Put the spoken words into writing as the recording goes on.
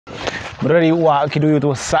Murari wa kidu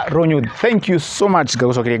yutu Ronyo, thank you so much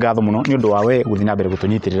gagucokeria ngatho muno ni undu wawe guthi na mbere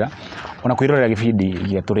gutunyitirira ona kwirorera gibindi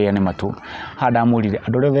gia turiane matu hada amurire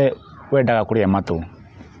andu reve wendaga kuria matu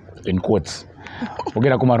in quotes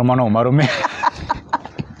ugira kumaruma no marume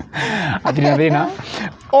atirina thina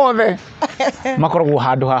othe makoragwo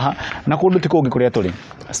handu haha na kundu ti kungi kuria turi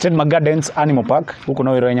Stedmark Gardens Animal Park guku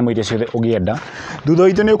no wirore nyamũ iria ciothe ugienda thutha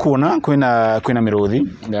itu ni kuona kwina miruthi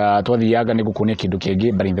twathiaga ni gukunia kindu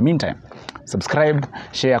kingi, but in the meantime subscribe,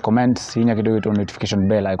 share, comment, hinya kidogo tu notification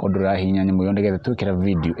bell ikodura hinya nyamũ yonde gethe tukira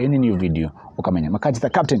video any new video ukamenya makajita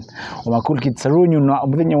captain wa Cool Kids Runyu na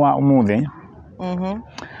muthenya wa umuthi.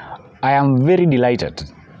 I am very delighted.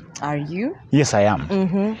 Are you? Yes, I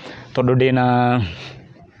am. Todo dena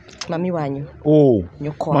mami wanyu. Oh,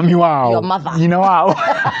 nyoko. Mami wao. Your mother. Nyina wao.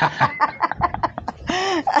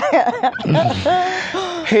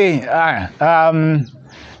 Hey,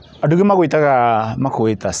 adugi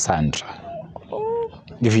makwita Sandra.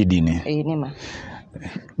 Gividi-ini. Nima.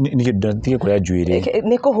 Nige kuria njuire.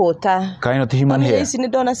 Nikuhota. Kaino ti human hair. Ici ni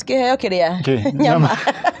ndona cikiheo kiria. Nyama.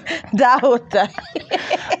 Ndahota.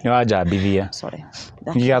 Ni wajabithia. Sorry.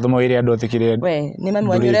 Ngigathumo iria andu atikire. We, ni mami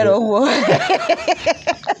wanyu rero uguo.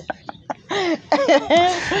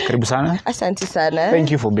 Karibu sana. Asante sana.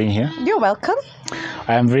 Thank you for being here. You're welcome.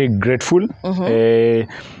 I am very grateful.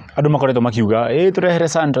 Adu makoretwo makiuga turehere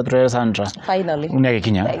Sandra. Finally.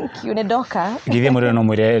 Uniagikinya. Thank you. Ni doka. Githie muri no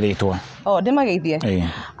mwire ritwa. Oh, ndimageithie.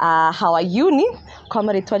 How are you ni?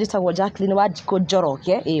 Kwa ritwa jitagwo Jackline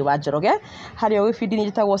Njoroge, wa Njoroge. Hari o gibindi ni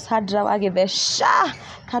jitagwo Sandra wa Githesha.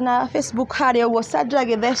 Kana Facebook hari o Sandra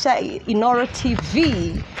Githesha Inoro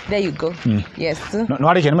TV. There you go. Yes. No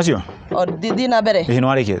arikia ni macio? O didi na mbere. No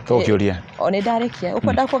arikia to kiuria. O ni ndarikia.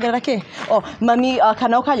 Ukwenda kuongerera ki? O mami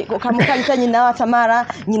kana ukamukanyita nyina wa Tamara,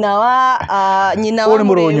 nyina wa ni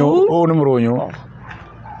Murunyu.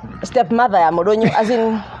 Stepmother ya Murunyu, as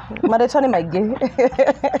in maretoni maigi.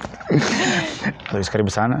 Karibu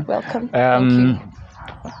sana. Welcome. Thank you.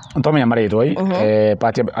 Ntomenya maretwo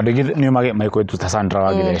pati adugi ni maiko tu Sandra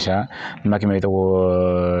wa Githesha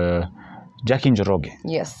nimakimeretwo Jackline Njoroge.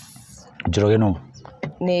 Yes. Njoroge no.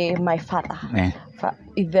 Ni my father.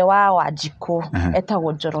 Ithe wa Wanjiko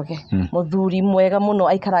etagwo Njoroge. Muthuri mwega muno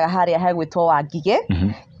aikaraga haria hagwitwo Wangige.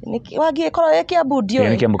 Wangige koro yake abudio.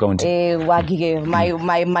 Ni Kiambu County. Wangige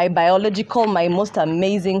my biological, my most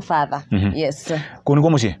amazing father. Yes. Kuni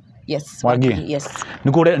kwa muci? Yes. Wangige. Yes.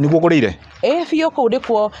 Nikuo kurire? Fiyo ko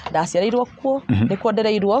ndikuo ndaciarirwo kuo nikuo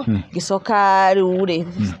ndereirwo gicoka riu ri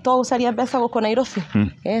to ucaria mbeca guko Nairobi.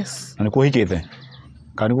 Yes. Na nikuo hikite?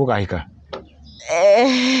 Ka nikuo kahika?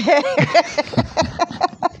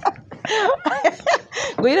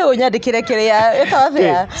 Gwire unyandikire kiria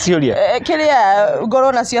etathia ciuria kiria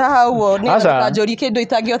ngoro nacio haha uguo ni kanjuri kindu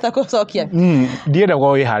itangihota gucokia ndienda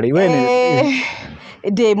gwa wi hari we ni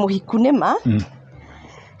ndi muhiku nima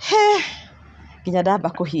ginya ndamba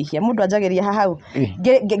kuhihia mundu anjageria hau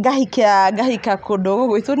ngahika kundu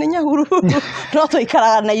gugwitwo ni Nyahuru no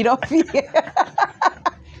tuikaraga Nairobi.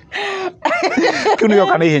 Kuni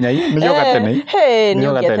yoka na ihenya ni yoka tene ni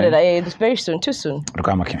yoka tene it's very soon, too soon.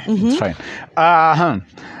 Rukamake. It's fine.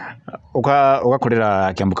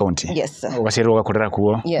 Ugakorera Kiambu County. Yes. Ugacererwo ugakorera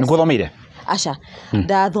kuo. Nikuo thomire? Acha.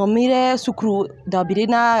 Ndathomire cukuru ndambire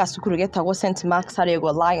na gacukuru getagwo Stedmark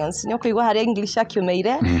harego Lions. Ni kuigwa hari English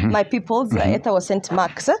akiumeire my peoples etagwo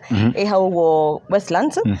Stedmark haugo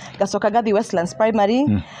Westlands. Gacoka gathi Westlands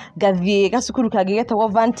Primary. Gathi gacukuru kage getagwo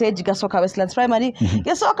Vantage gacoka Westlands Primary.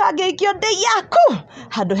 Gacoka geikio ndei yaku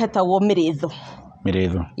handu hetagwo Miritho.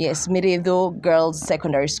 Yes, Miritho Girls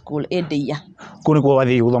Secondary School Edia. Kuni kwa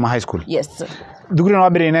wathi guthoma high school? Yes. Thukuru no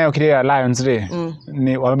wambere nayo kiria Lions ri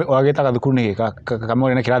ni wagetaga thukuru ni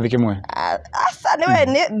kamore na kirathi kimwe? Asa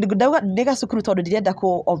ni gacukuru tondu ndirenda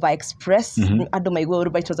ku over express andu maigwe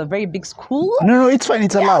but it was a very big school. No, it's fine,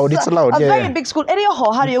 it's allowed. It's allowed. A very big school. Area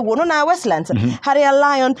ho hari uguo no na Westlands. Hari a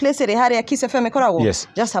Lion place ri hari a Kiss FM koragwo. Yes.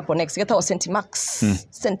 Just hapo next getagwo Stedmark.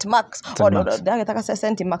 Stedmark. Getagwo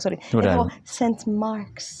Stedmark, sorry.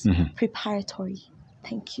 Stedmark Preparatory.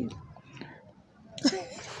 Thank you.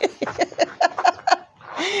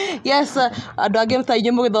 Yes, andu angi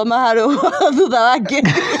mtainye mugithoma haru thutha wangi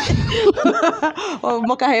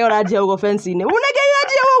mukaheo ranjia ugo fence-ini unegei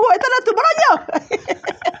ranjia ugo etana tumoronyo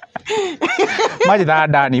maji da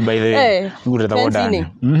Dani by the way ngure da Dani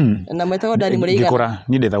na mwetagwo Dani muriga ngikora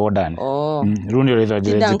ni ndetagwo Dani runi uri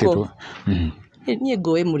thajetitu ni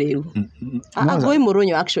ngoi muriu ngoi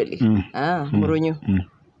Murunyu actually Murunyu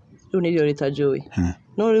runi uri tajui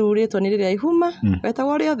no uri to ni ria ihuma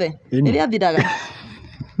wetagwo riothe ria thiraga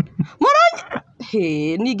Murunyu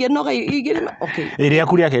Nige noga igere okay. Area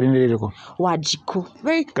kuri yake ni ririko. Wajiko.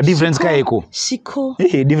 Very Difference kaiko. Shiko.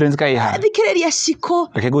 Difference kai ha. Thikereria shiko.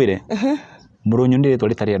 Akegwire. Murunyu ndi ritwa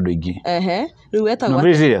ritari andu ingi. Riu etagwa. No,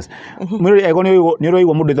 very serious. Muri ego ni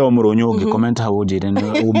roigwa mundu etagwa murunyu ungi comment ha unjire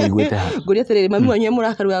ni umiguite ha. Nguri atiriri mami wanyu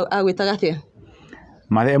murakaru agwitaga atia?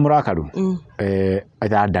 Mathe murakaru.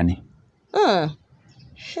 Aita Dani.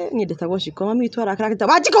 Ni ndetagwo shiko mami tu arakara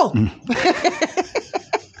Wajiko.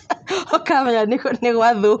 Okamenya ni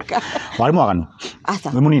gwathuka. Wari mwaganu.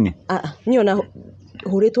 Asa. We munini. Niona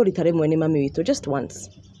huritwo rita rimwe ni mami witu just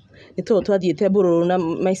once. Nito twathiete bururu na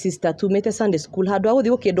my sister tumete Sunday school handu aguthi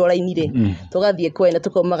gukindu raini ri tugathie kwena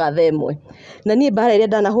tukomaga themwe na nie bara ire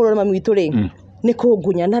ndanahurwo na mami witu ri ni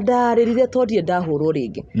kungunya na ndaririre tondie ndahurwo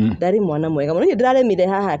ringi ndari mwana mwega muno nie ndiraremire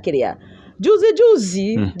haha kiria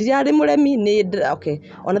juzi ndirari muremi ni okay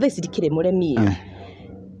ona thaa ici ndikire muremi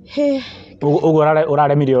ugo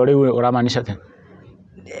uraremire uri uramanisha te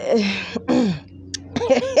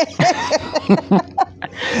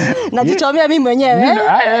najichomea mimi mwenyewe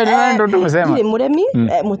ndo tumesema ni muremi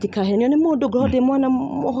mutikahenio ni mundu ngorode mwana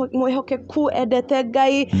mwehokeku endete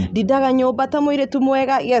Ngai ndidaga nyumba ta muiritu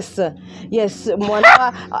mwega yes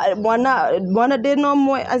mwana deno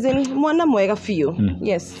mwe as in mwana mwega fiu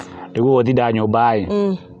yes iguo thida nyumba ai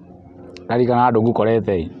Narika andu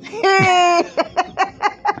ngukorete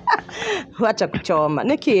wacha kuchoma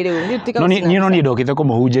niki riu no ni ndokite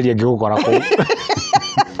kumuhunjiria ngigukora ku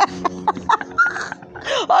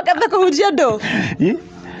wakata kuhunjia ndo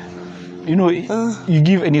you know you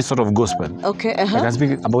give any sort of gospel okay I can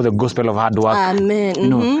speak about the gospel of hard work amen you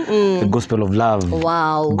know the gospel of love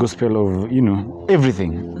wow gospel of you know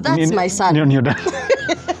everything that's my son you're done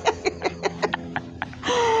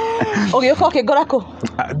okay gorako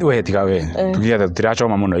we tika we tugiata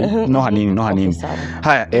tirachoma muno no hanini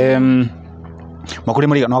haya makuri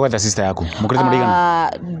mariga no gwetha sister yaku mukurite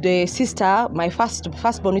mariga the sister my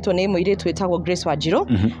first born ito name ire twetagwo Grace Wanjiru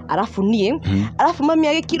alafu nie alafu mami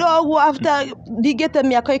agikira ogwo after ndigete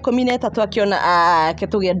miaka 13 akiona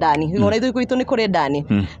ketuge ndani ngora ithu itu ni kuri ndani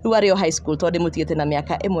ru ari high school tonde mutigete na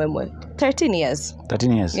miaka imwe 13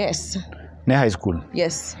 years yes ne high school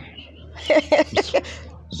yes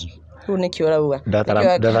Unekiora uga.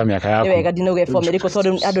 Data miaka yako. Wega dinoge form riko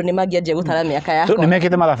tondu andu ni magiaje gutara miaka yako. Ni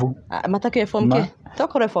mekete mathafu. Matake form ke.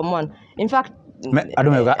 Tokore form 1. In fact,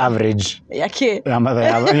 andu mega average. Yake. Ya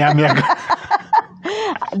miaka.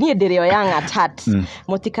 Ni ndireo young at heart.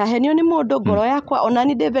 Mutikahenio ni mundu ngoro yakwa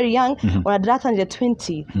onani de very young ona data ni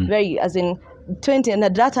 20 very as in 20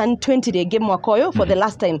 and data 20 de game mwaka oyo for the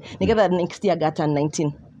last time nigetha next year gata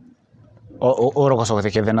 19. Oro so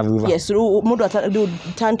tekethe na thutha yes mundu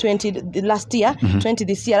turn 20 last year 20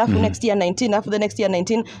 this year after next year 19 after the next year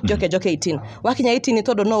 19 joke 18 wakinya 18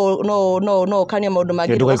 todo no kanya maundu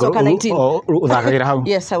magi so 19 uthakagira hau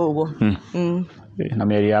yes hau ugo na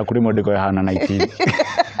meri ya kuri mundu ko hana 19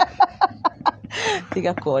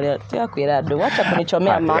 tiga kwira andu wacha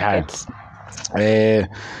kunichomea market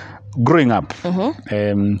growing up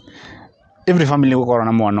every family gukora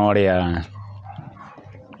na mwana oria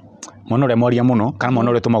mwana moria muno kana mwana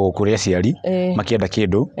ore tumagwo kuri aciari makienda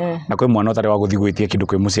kindu na kwi mwana utari wa guthi gwitia kindu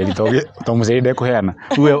kwi muciari to muciari nde kuheana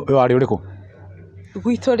we wari uriku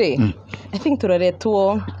gwitore I think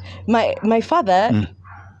turoretwo my father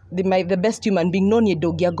the best human being no ni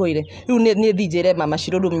ndogia ngoire riu ni thijire mama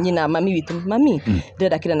Shiruru nyina mami witu mami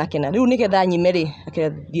ndenda kira na kena riu niketha nyimeri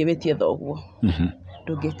akethie wetie thoguo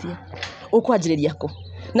ndogetie ukwanjiriria ko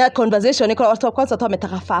na conversation ni kwa kwanza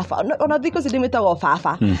twametaga fafa ona thiko sidimetaga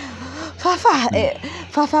fafa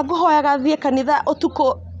fafa guhoyaga thie kanitha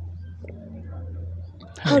utuko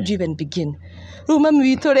how do you even begin mami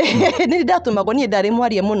witu ri ni ndatumagwo ni ndari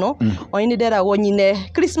mwarie muno oni ni nderagwo nyine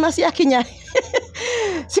Christmas yakinya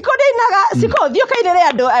siko thiokaine ri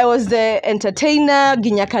andu I was the entertainer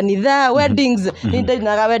ginya kanitha weddings ni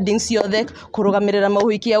ndinaga weddings yothe kurugamirira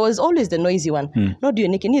mauhiki I was always the noisy one no dio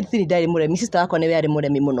niki ni thiri ndari muremi sister wako ni yari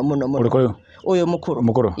muremi muno uyu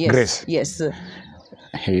mukuru Grace yes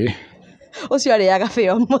Ocio ari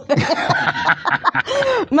agafeo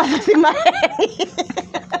mathasi maheni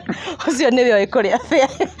ocio ni we ikuria fea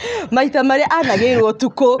maita mari anagirwo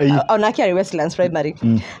tuko ona kiari Westlands Primary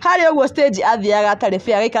hari ogwo stage athiaga atari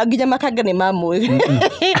fea gaika nginya makanga ni mamu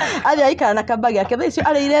athia ikara na kabagi yake thicio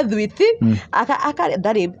ari ire thwiti aka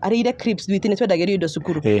ndari ari ire crips thwiti ni twendagirio indo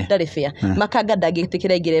cukuru ndari fea makanga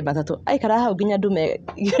ndagitikira ingire matatu aikara hau nginya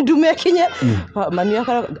ndume kinye mami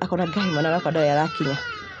akora ngai mwana wakwa ndari arakinya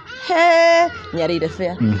nyarire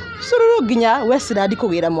fair sururu ginya Westland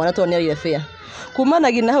kugira mwana to nyarire fair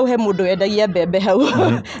kumanagia na hau he mundu wendagia mbembe hau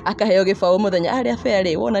akaheo gibao muthenya aria fair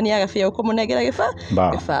ri wona ni agafia ukumunengera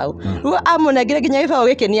gibao ruo amunengera ginya gibao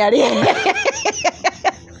gike ni ari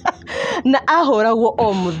na ahoragwo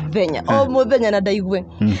o muthenya na ndaigwe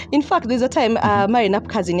in fact there's a time Mary na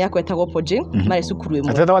cousin yako etagwo Poje Mary sukuru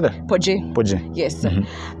imwe Poje yes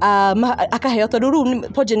akaheo tondu ru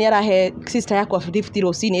Poje ni arahe sister yako 50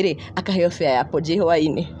 rosini ri akaheo fare ya Poje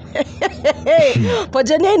hwaini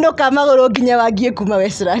Poje ni no kamagoro ginya wagie kuma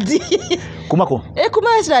Westland kumako kuma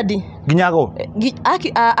Westland ginyago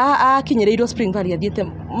akinyereirwo Spring Valley athiete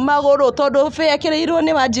magoro tondu fare akireirwo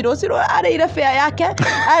ni Wanjiru ciro areire fare yake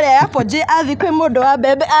aria ya Poje athi kwi mundu wa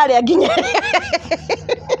mbembe aria ginya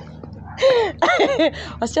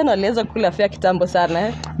wasichana waliweza kula fare kitambo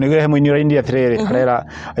sana nigire hemo inira India trere karera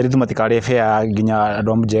aritu matikare fare ginya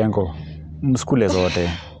andu amujengo mskule zote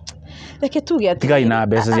reke tuge tigai na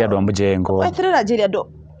mbeca cia andu amujengo atirera njiri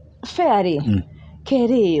andu fare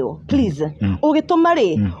kerio please ugituma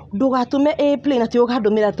ri ndugatume airplane ati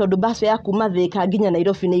ugadumira tondu bus yaku mathika ginya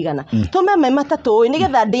Nairobi ni igana tume mai matatu ni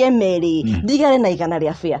getha ndie meri ndigare na igana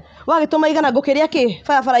ria fare wagituma igana ngukiria ki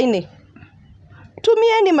barabara-ini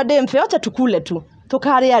tumieni madem fare acha tukule tu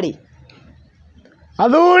tukari ari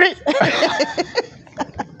athuri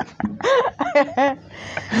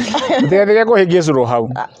ndege kuhingia curu hau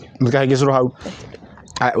ndikahingia curu hau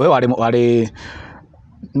we wari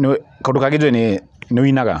kaundu kangijwe ni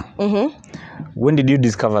winaga when did you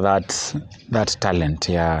discover that talent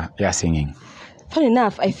ya singing? Funny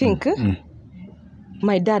enough I think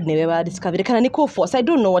my dad never wa discovered kana niko force I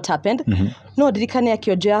don't know what happened no dirikane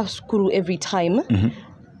akioja skuru every time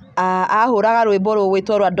ahuraga rwimbo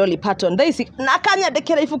rwitwo rwa Dolly Parton ndaisi na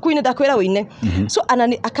akanyandikira ifuku-ini ndakwira wine so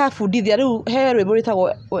anani akafundithia riu he rwimbo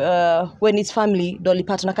rwitagwo when it's family Dolly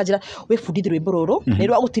Parton akajira we fundithi rwimbo ruru ni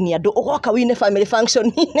rwa gutinia andu ugoka wine family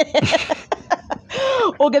function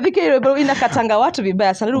ugethike rwimbo ina katanga watu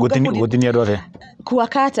vibaya sana riu gutinia andu othe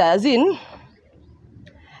kuakata as in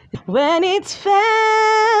when it's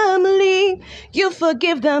family, you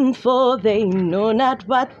forgive them for they know not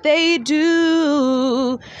what they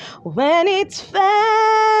do. When it's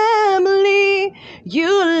family, you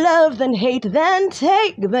love then hate then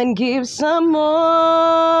take then give some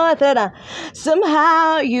more.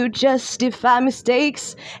 Somehow you justify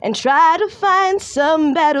mistakes and try to find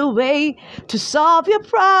some better way to solve your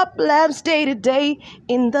problems day to day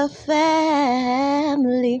in the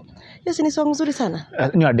family. Yes, ni song nzuri sana.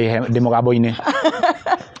 Ni ade mugambo-ini.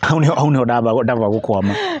 Au ni ndava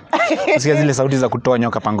gukwama. Sikia zile sauti za kutoa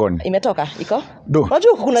nyoka pangoni. Imetoka iko?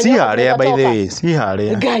 Unajua kuna nyoka. Si hale by the way, si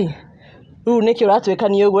hale. Guy. Ru neki uratweka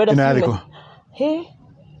ni yogo eda filme. He.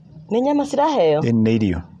 Ni nyama ciraheo. Ni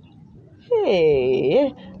irio.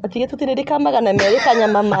 He. Atige tutirika magana meri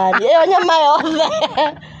kanyama mari. Eyo nyama yothe.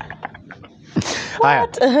 Haya.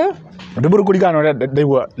 Ndiburu kurigana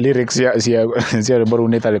ndaigua lyrics cia rwimbo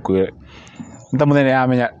nitari kwe ntamuthene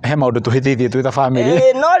yamenya he maundu tuhitithie twita family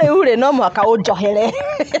no riu no mwaka unjohere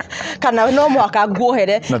kana no mwaka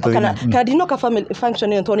nguohere kana dino ka family function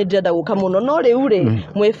ni ntoni ndenda guka muno no riu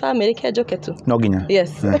mwe family kenjoke tu no ginya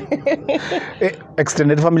yes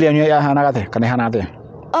extended family yanyu yahana gathe kana hana athe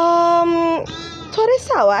Tore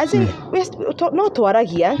sawa as in no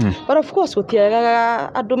twaragia but of course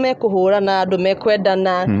gutiagaga andu mekuhurana andu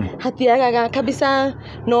mekwendana hatiagaga kabisa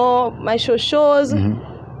no my shows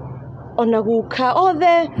ona guka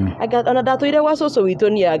othe ona ndatuire gwa soso witu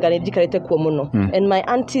ni aga ni ndikarite kuo muno and my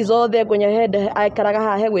aunties othe gonya head aikaraga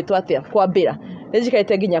haha gwitwa atia kwambira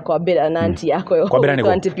ndikarite ginya kwambira na auntie yako yo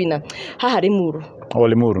auntie Pina haha Limuru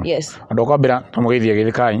Limuru yes andu kwambira tamugeithia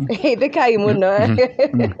githikai githikai muno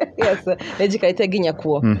yes ndikarite ginya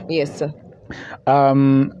kuo yes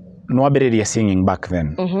no ambiriria singing back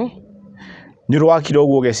then ni rwakire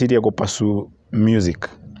uguo ugeciria go pursue music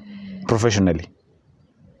professionally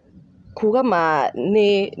kuga ma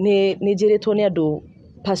ni jiritwo ni andu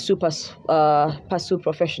pursue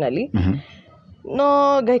professionally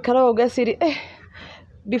no gaikara ugasiri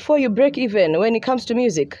before you break even when it comes to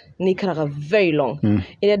music ni karaga very long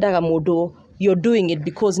irendaga mundu you're doing it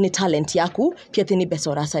because ni talent yaku kiati ni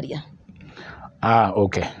beso rasaria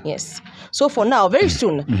okay yes so for now very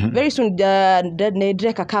soon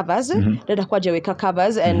dreka covers kwaje weka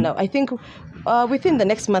covers and I think within the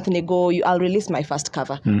next month I'll release my first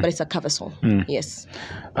cover but it's a cover song yes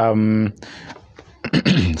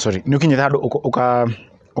sorry nukinye thado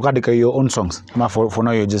ukandika your own songs ama for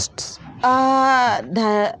now you just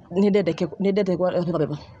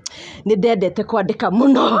nidedete kwandika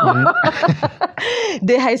muno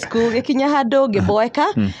the high school gikinya hando giboeka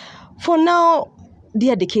for now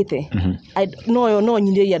ndiandikite no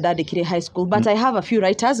nyindiria ndandikire high school, but I have a few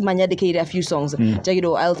writers manyandikire a few songs.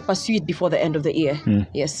 I'll pursue it before the end of the year.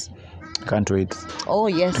 Yes. Can't wait. Oh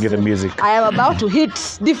yes. To get the music. I am about to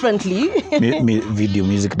hit differently. Video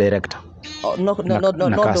music director. Oh, no,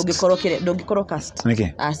 dogikoro cast.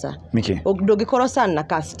 Niki? Asa. Niki? Dogikoro sana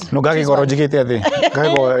cast. No gagikoro jikete athi.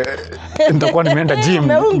 Gagiko nitakuwa nimeenda gym,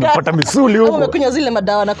 nimepata misuli huko. Umekunywa zile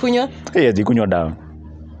madawa na kunywa? Jikunywa dawa.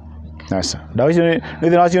 Sasa. Dawa hizo ni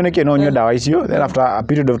nacio niki no nywa dawa icio, then after a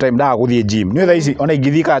period of time dawa guthie gym. Ni tha ici ona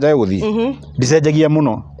ingithika aja guthie. Ndicenjagia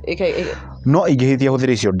muno. No ingihithia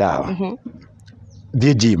huthira icio dawa.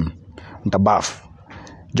 Thie gym. Nta buff.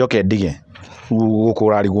 Joke dige.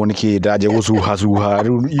 Gukura rigwo niki ndaje gucuha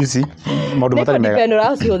you see maundu matari mega peno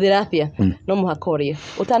ra cihũthĩra atia no muhakorie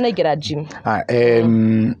utanaingĩra gym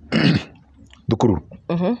thukuru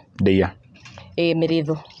ndeia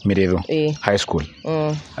miritho high school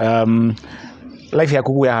life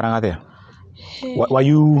yaku gwe haranga atia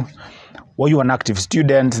were you an active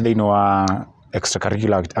student, they know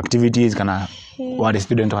extracurricular activities kana were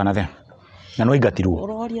student kana atia na no igatirwo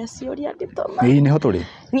uroria cioria ngitoma ni hoturi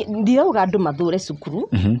ndirauga andu mathure cukuru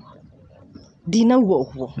ndinauga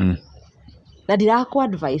uguo na ndirakwa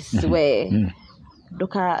advice we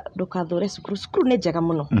ndukathure cukuru ni njega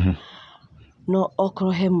muno no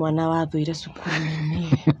okoro he mwana wathuire cukuru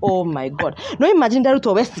oh my god no imagine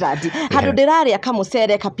ndarutwo Westland handu ndiraria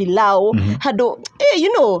kamucere kapilau handu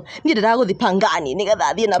you know ni ndiraguthi pangani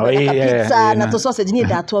nigetha thie na pizza na to sausage ni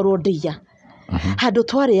ndatwarwo ndia handu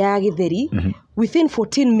twari ya githeri within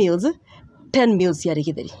 14 meals 10 meals ya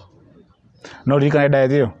githeri no rikana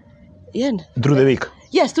diet yo through the week.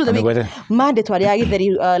 Yes, through the week. Monday twari ya githeri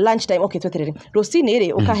lunch time okay tweterere rosini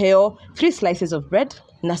iri ukaheo 3 slices of bread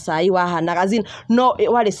na sai wahana gazin no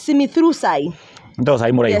wari simi through sai ndo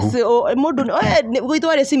sai muraihu yes mundu gwitu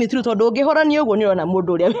wari simi through tondu ungihorania uguo ni ona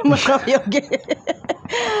mundu uria mwanawionge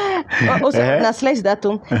na slice that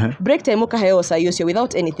break time ukaheo sai ucio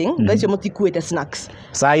without anything that's your mutikuete snacks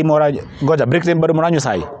sai mora ngoja break time bado muranyo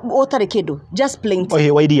sai otare kindu just plain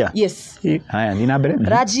oh waidia yes haya ni nambere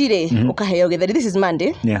rajire ukaheo githeri this is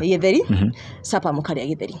Monday githeri sapa mukaria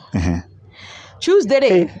githeri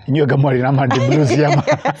Tuesday nyoga mwari na Monday blues yama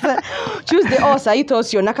Tuesday sai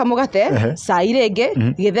tocio na kamugate sai rege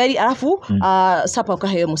githeri alafu sapa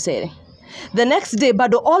ukaheo musere. The next day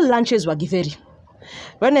bado all lunches were githeri.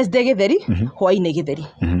 Wednesday githeri hwaine githeri.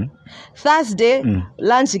 Thursday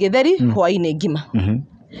lunch githeri hwaine ngima.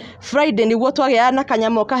 Friday ni gwo twagea na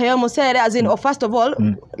kanyama ukaheo musere as in first of all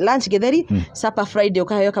lunch githeri supper Friday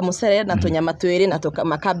ukaheo ka musere na tunyama twiri na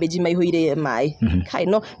makabeji maihuire mai kai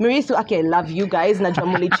no Marithu I love you guys na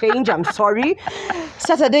jamuli change I'm sorry.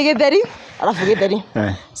 Saturday githeri alafu githeri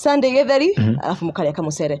Sunday githeri alafu mukaria ka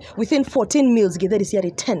musere within 14 meals githeri ciari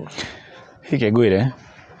 10 hike gwire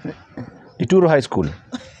Ituro High School.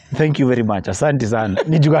 Thank you very much. Asante sana.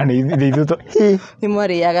 Nijugane ithuto. Ni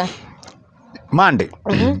mwariaga. Monday.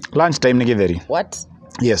 Lunch time ni githeri. What?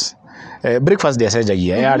 Yes. Breakfast day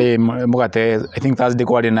asejagia. Yari mugate I think Thursday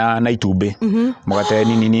kwari na itumbe. Mugate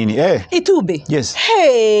nini. Itumbe? Yes.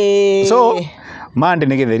 Hey. So Monday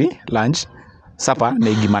ni githeri lunch, supper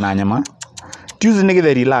ni ngima na nyama. Tuesday ni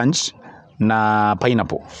githeri lunch na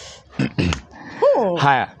pineapple.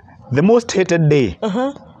 Haya. The most hated day.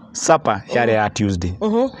 Supper yari ya Tuesday.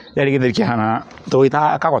 Yari githeri kihana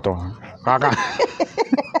toita kagoto. Kaka.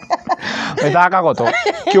 Metaka goto.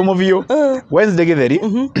 Kiomo vio. Wednesday githeri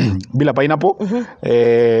bila pineapple.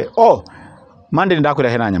 Monday ndakura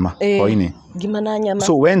hena nyama. Oine. Ngima na nyama.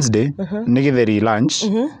 So Wednesday ni githeri lunch,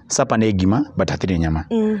 supper ni ngima but hatiri nyama.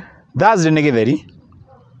 Thursday ni githeri.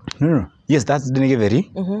 No. Yes, Thursday ni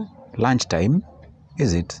githeri. Lunch time.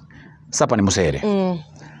 Is it? Supper ni musere.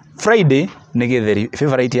 Friday ni githeri.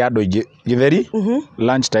 Favorite ya do githeri.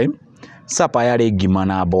 Lunch time. Supper yari ngima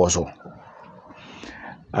na boso.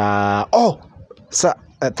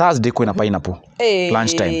 Thursday kwina pineapple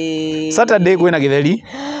lunch time. Saturday kwina githeri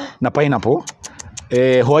na pineapple.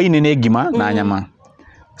 Hwaini ni ngima na nyama.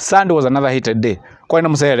 Sunday was another hated day. Kwina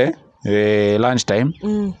musere lunch time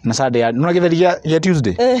na Saturday no githeri ya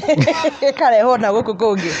Tuesday. Kare hona guku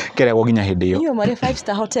kungi. Kere goginya hindi yo. Iyo mari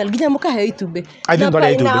 5-star hotel ginya mukahe itumbe.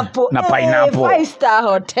 Na pineapple. 5-star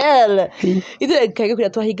hotel. Ithe kage kuria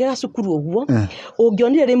twahingaga cukuru uguo.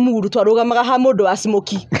 Ungionire ri muru twarugamaga ha mundu wa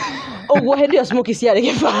smoky. Uguo hindi ya smoky ciari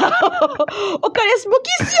gibao. Ukari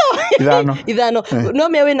smoky cio. Ithano. No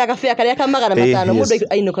me wina gabea karia kamagana matano mundu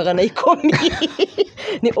ainukaga na 10.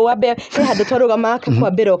 ni oabe he handu twarugama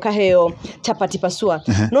kwambira ukaheo chapati pasua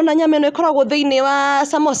no na nyama ino ikoragwo thiini wa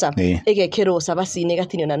samosa igekirwo sabacini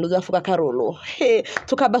gatinio na nuthu afuka karolo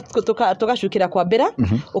tukaba tukashukira kwambira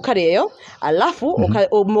ukarieyo alafu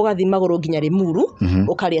mugathi maguru nginya rimuru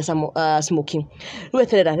ukaria smoking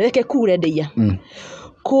rweterera reke kure ndeia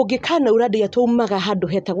kugi kana uradia tumaga handu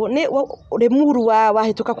hetagwo ni rimuru wa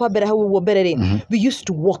hituka kwambira hau uguo mbere ri we used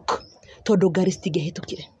to walk tondu ngari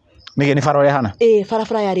citingĩhĩtũkire nige ni faro hana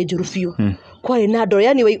barabara yarĩ njũru biũ kwari na ndoro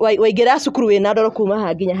yani waingĩra cukuru wĩna ndoro kuma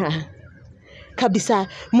haha nginya haha kabisa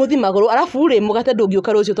muthi maguru alafu ri mugate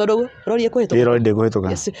ndũngĩũka rũciũ tondu rorie kũhĩtũka rori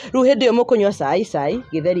ndĩkũhĩtũka rĩu hĩndĩ ĩyo mũkũnyua cai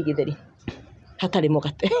gĩtheri hatarĩ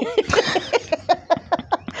mugate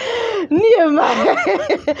niema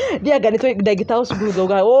diaga nitwe ndagitawo cukuru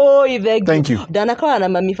thauga oi thank you ndanakora na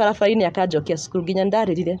mami barabara-inĩ akanjokia cukuru nginya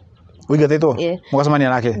ndarĩrire Uigatetwo mugacemania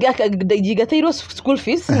nake jigateirwo school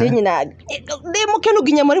fees ni nyina ndimukenu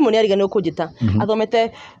nginya mwarimu ni ariganirwo kunjita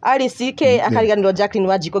athomete RCK akariganirwo Jackline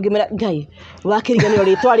Njoroge ngimera ngai wakiriganirwo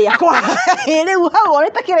ritwa riakwa riu hau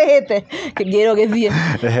oreta kirehete ngiro githie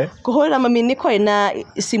kuhurira mami ni kwai na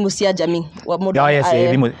simu cia jamii wa mundu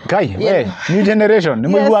simu ngai we new generation ni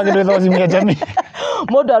muiguagire tho simu ya jamii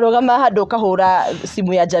mundu arugama handu kahura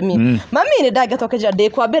simu ya jamii mami ni ndangetokeja ndi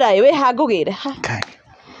kwambira we hangugire ngai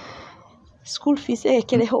school fees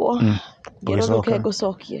ekereho ngero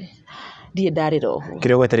gucokie ndie ndariro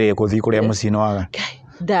kire gweterere kuthi kuria mucino waga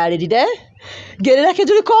ndaririre ngerera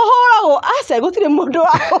kijuri kohoragwo ase gutire mundu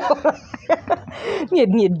wako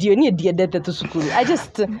nie ndiendete tu cukuru I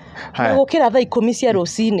just gukira thaa 10 cia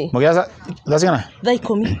rucini mugiaza thaa cigana thaa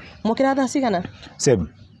 10 mukira thaa cigana same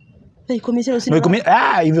thaa 10 cia rucini no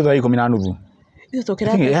 10 ithu thaa 10 na nuthu ithu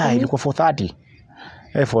tukira thaa ilikuwa 4:30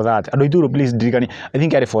 for that ado ituro please dirikani I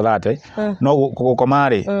think are for that no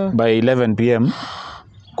kokomare by 11 pm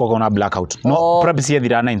kokona blackout no preps here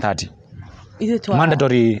thira 9:30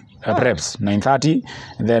 mandatory preps 9:30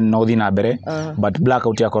 then no thina bere but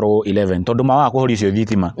blackout yakorwo 11 tondu ma wa kuhori cio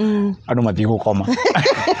thitima andu mathigu koma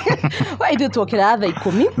wa ithu tukira thaa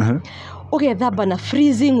 10 ugethamba na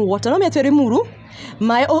freezing water no metwere muru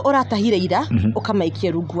mai uratahire ira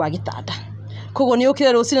ukamaikia rungu wa gitanda kogo ni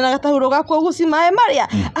ukire rucina na gatahuro gakwo guci mai maria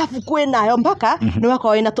afu kwinayo mpaka ni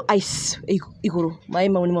wako ina to ice iguru mai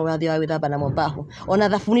mau ni mwathi wa withamba na mobahu ona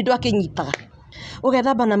thabuni ndwakinyitaga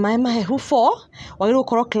ugethamba na mai mahehu 4 wagiru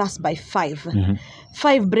korwo class by 5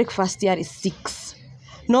 5 breakfast yari 6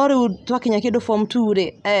 no riu twakinya kindu form 2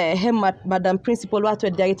 ri he madam principal watu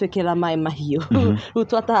ndiagitwekera mai mahiu riu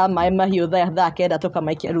twataha mai mahiu thaa kenda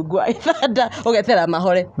tukamaikia rungu ithanda ugetera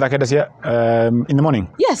mahore thaa kenda cia in the morning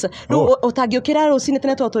yes riu utangiukira rucini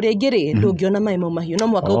tene toturi aingiri ndungiona mai mau mahiu no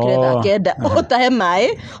mwaka ukire thaa kenda utahe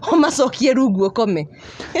mai umacokie rungu ukome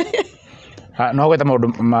no gweta maundu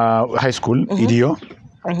ma high school irio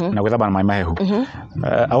na gweta bana mai mahehu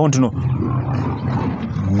I want to know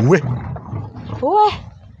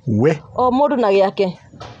we o mundu na giake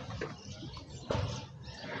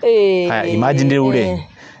imagine ure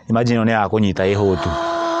imagine one akunyita ihutu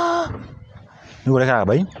ni ureka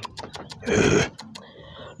bai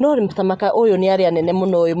no rimtamaka uyu ni ari anene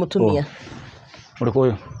muno uyu mutumia uri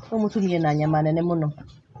kuyu mutumia na nyama nene muno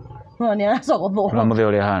no ni aracogotho na muthe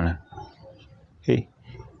uri hana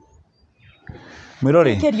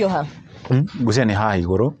mirori kerio ha gucia ni haha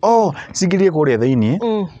iguru singirie kuria thiini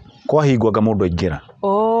kwa hingwa mundu aingira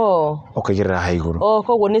ukaigira haha iguru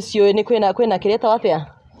koguo ni cio ni kwina kireta watia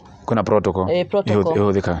kuna protocol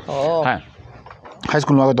ihuthika high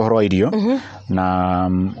school wago tohoro irio na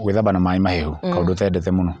gwithamba na mai mahehu kaundu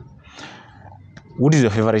tendete muno. What is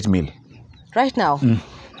your favorite meal right now?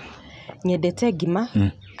 Nyendete ngima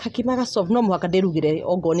kakima ga soft no muhaka ndirugire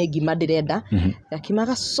ongo ni ngima ndirenda kakima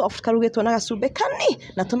ga soft karugitwo na gacumbe kani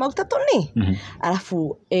na tumaguta tuni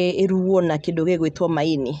alafu iruwo na kindu gigwitwo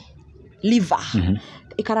maini liver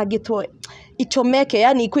ikaragitwo ichomeke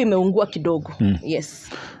yani iko imeungua kidogo. Yes,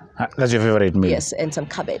 that's your favorite meal? Yes, and some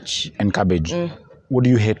cabbage. And cabbage. What do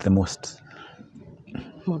you hate the most?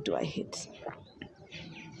 What do I hate?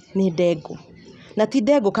 Ni ndego. Na ti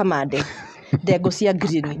ndego kama ndego cia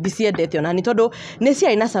green ndiciendete ona ni tondu ni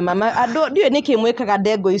cia ina cama andu ndiwe niki mwikaga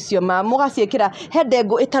ndego icio ma mugaciikira he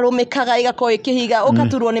ndego itarumikaga igako ikihiga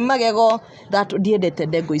ukaturwo ni magego that ndiendete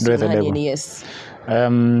ndego icio hani. Yes.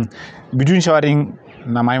 Between showering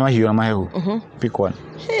na mai mahiu na mahehu pick one.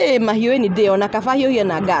 Mahiu ni ndio na kaba hiyo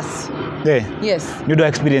na gas. Yes. Ni do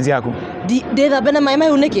experience yako ndetha na mai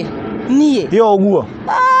mahiu niki nie yo guo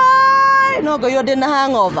no go yo ndina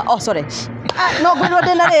hangover. Sorry, no go yo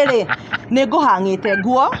ndina riri ni nguhangite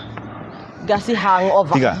guo gasi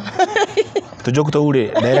hangover. tujoku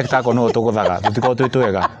taure director ko no tuguthaga tutiko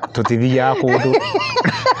twitwega tutithia kundu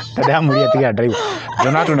ndamuria tiga ndaiwa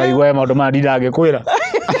jona tunaigwa maundu ma ndinage kwira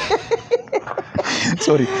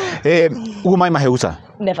sorry ugo mai maheusa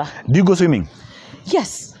Never. Do you go swimming?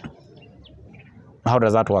 Yes. How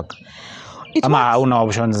does that work? It Ama works. una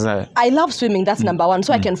options. I love swimming, that's number one.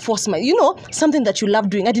 So I can force something that you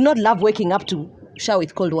love doing. I did not love waking up to shower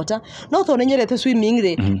with cold water. No,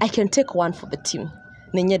 swimming, I can take one for the team.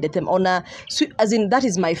 As in, that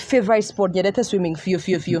is my favorite sport. Swimming, few.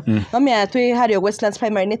 Mami atwe hari Westlands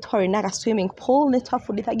Primary network naga swimming pool network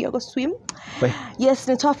for go swim. Yes,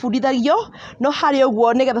 network for yo. No hari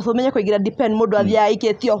ogwo nega thomenya kuigira depend modo athia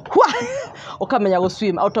iketio. Okamenya go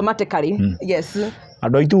swim automatically. Yes.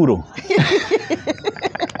 Ado ituro.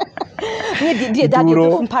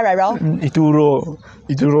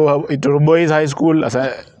 Ituro boys high school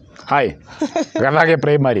asa hi. Gathage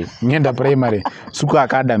primary, ngenda primary, Suka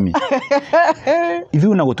Academy.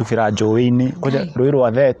 Ithu na gutubira njowe-ini, koja roi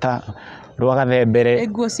rwa theta, rwa gathembere.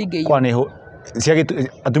 Eguo cingei. Kwa ni cia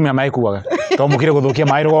atumia maikuaga. To mukire guthukia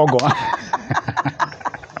mai rugongo.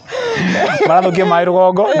 Marathukia mai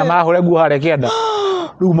rugongo na mahure nguo hare kienda.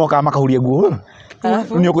 Riu moka makahuria nguo.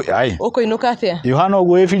 Ni ai. Ukoinuka atia? Yohana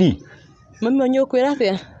uguo efiri. Mami onyo kwira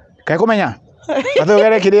atia? Kai kumenya. Atho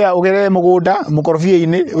gere kiria ugere mugunda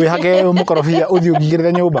mukorofia-ini wihake mukorofia uthi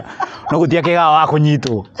ungigirire nyumba no gutia kigawa wa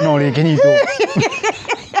kunyitwo no ri kinyitwo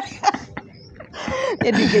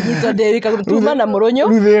Ndingenyitwo ndewika gutuma na muronyo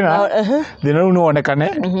thina riu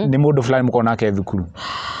nuonekane ni mundu fulani mukona ke thukuru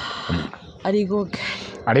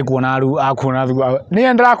ari kuona aru akuona thukuru ni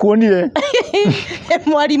endra kuonire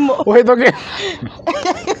mwarimu uhitoke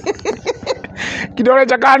kidole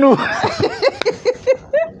cha kanu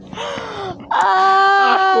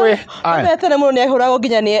Tena muno ni ahurago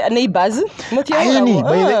nginya ni neighbors mutiani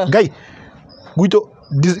gai gwito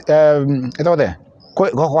etothe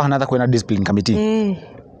kwa hana kwena discipline committee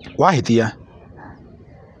wahitia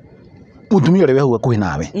mutumia uri wehu akuhi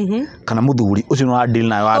nawe kana muthuri ucio no adil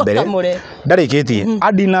nawe wa mbere ndarikitie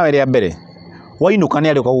adil nawe ria mbere wainuka ni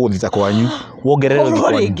ari kwa guthita kwanyu wongerere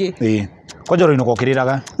thikwanyu kwaja ro inuka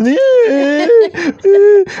ukiriraga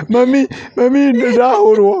mami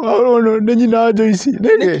ndahurwo no nyina Joyce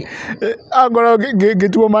nege angora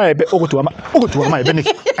gituo maembe ugutua maembe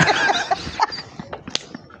niki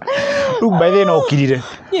By no ukirire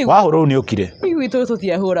wahurwo ni ukire igwito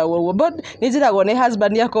tutiahura wo but nijirago ni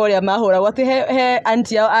husband yako ria mahura wati he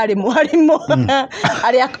auntie yao ari mwarimu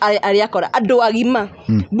ari akora andu agima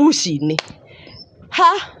bushi-ini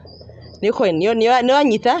ha ni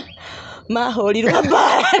anyita mahorirwo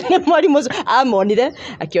bara ni mwarimu amonire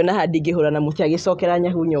akiona handi ngihura na muti agicokera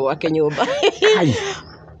nyahunyo gwake nyumba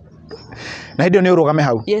na hidio ni urugame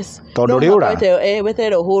hau yes tondu riura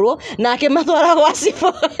wetere uhurwo nake matwara gwa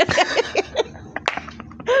cibo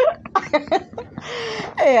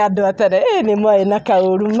andu atare ni mwae na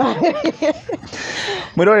kauruma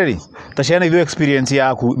mwiroreri ta ciana ithu experience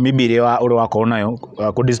yaku maybe ria uri wako nayo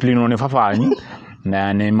ku discipline ni babanyu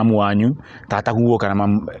na ni mamu wanyu tata guo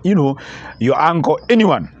kana your uncle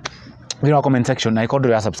anyone in our comment section na ikondo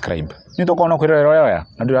ya subscribe ni to kono kwirorera ya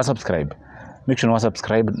na do ya subscribe make sure no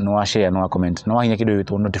subscribe no share no comment no hinya kido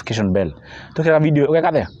yitu notification bell tukira video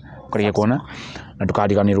ukakathe kuri kuona na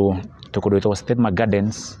tukadiganirwo tukudo Stedmark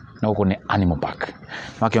Gardens na uko ni animal park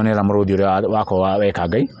makionera muruthi uri wako weka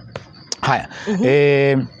ngai haya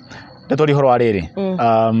ndatori horo ariri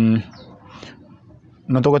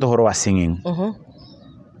no tugwe horo wa singing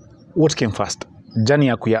what came first journey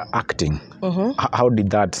yaku ya acting how did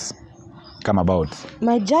that come about?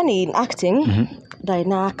 My journey in acting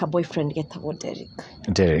Daina ka boyfriend getagwo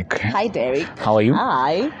Derek. Hi Derek. How are you?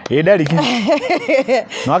 Hi. Hey Derek.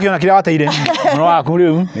 No akiona kile wateire. Muno waku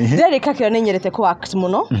riu. Derek akiona nyerete ku act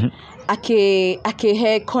muno.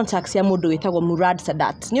 He contacts ya mundu wetagwo Murad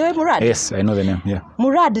Sadat. Niwe Murad? Yes, I know the name. Yeah.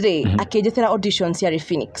 Murad re akejetera auditions ya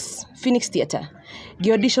Phoenix Theatre.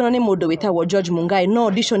 Gi audition ni mundu wetagwo George Mungai. No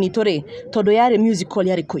audition itore todo yare musical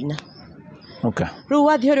yare kuina. Okay. Ru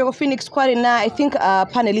wathi hori Phoenix kwari na I think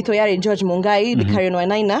panelito yare George Mungai Bikarion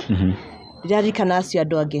Wainaina. Yari kana acio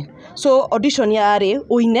andu ange. So audition yare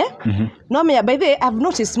uine. No me by the way I've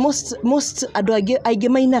noticed most andu ange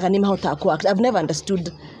mainaga ni mahota ku act. I've never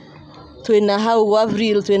understood twina hau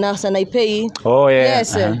Avril, twina Sanaipei. Oh yeah.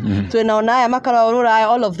 Yes. Twina Onaya Makara Orora,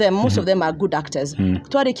 all of them, most of them are good actors.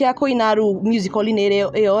 Twarikia kuina ru musical ine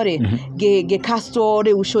ore ge casto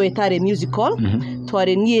re usho etare musical.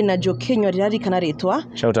 Twari nie na Jokenywa rirari kana retwa.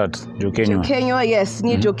 Shout out Jokenywa. Jokenywa, yes,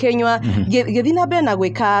 nie Jokenywa ge thina be na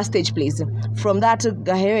gweka stage plays. From that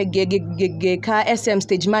ge ka SM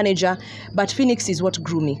stage manager, but Phoenix is what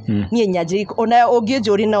grew me. Nie nyajiri ona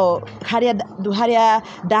ogejori na haria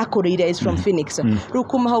dakorire is from Phoenix.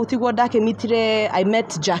 Rukuma hautigwo dake mitire, I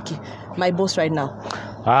met Jackie, my boss right now.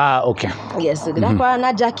 Ah, okay. Yes, dakwa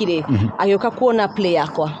na Jackie re ayoka kuona play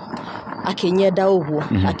yakwa. Akinyeda uguo,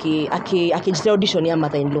 akijira audition ya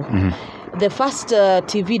mother-in-law. The first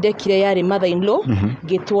TV dekire yari mother-in-law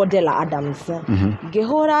getwo Della Adams.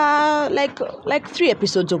 Gehora like 3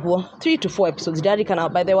 episodes of 3 to 4 episodes. Daddy kana,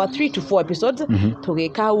 but there were 3 to 4 episodes.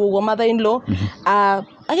 Togeka ugo mother-in-law.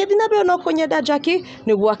 Agedina be no konyeda Jackie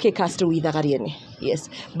ni gwake cast with agariene. Yes,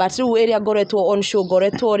 but through area goreto on show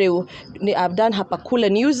goreto re I've done hapa Kule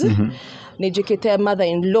News. Ni jikete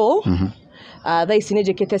mother-in-law. They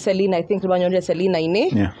sinejekete Selena, I think Rwanyonde Selena ine.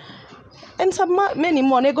 Yeah. And some many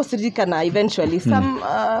more nego sirikana eventually. Some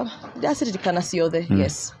they are sirikana siode.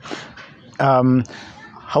 Yes.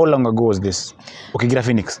 How long ago was this? Ukigira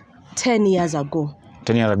Phoenix? 10 years ago.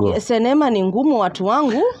 10 years ago. Sinema ni ngumu watu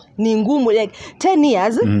wangu, ni ngumu like 10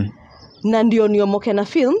 years. Na ndio niomoke na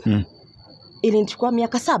film. Ilinichukua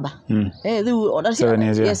miaka 7. 7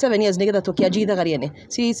 years. Yeah, 7 years nigga tokia jitha gariene.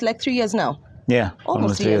 See, it's like 3 years now. Yeah,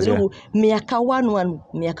 almost 3 years. Miaka 1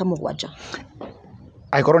 miaka mugwaja.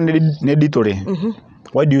 I currently editor.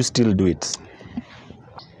 Why do you still do it?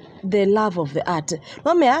 The love of the art.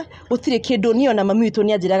 No mea, utire kedo niyo na mami wito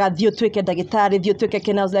niajiraga thio tweke dagitari, thio tweke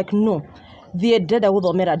kena. I was like, no. The dada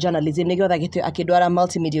uthomera journalism nigyo thagite akidwara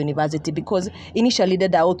Multimedia University, because initially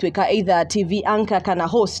dada utweka either TV anchor kana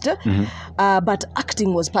host, but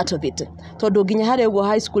acting was part of it. Todo ginya hare ugo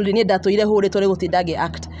high school ni dato ile hore tore gutidage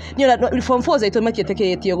act. Niyo form 4 zaito makete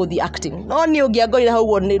ke go the acting. No ni ogia go ile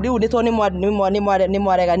hawo ni riu ni to ni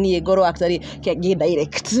mwarega ni goro actor ke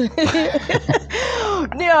direct.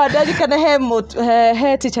 Niyo dadi kana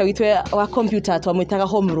he teacher witwe wa computer to amwitaga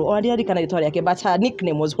Homro. Odi kana itwari yake, but her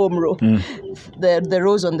nickname was Homro. The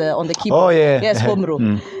rose on the keyboard. Oh yeah. Yes, Homro.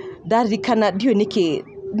 Dadi kana dio nike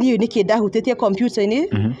da hutetia computer ni.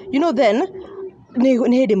 You know then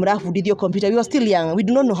ne hede mrafu didio computer. We were still young. We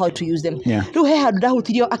do not know how to use them. Ru he hadu da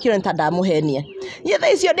hutidio akirenta da mohenia. Yeah,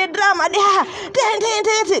 there is your drama.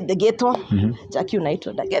 The ghetto. Jackie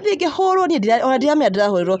unaitwa. Da gethige horo ni ona diamia da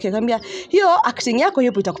horoke kambia hiyo acting yako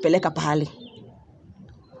hiyo itakupeleka pahali.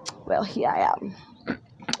 Well, here I am.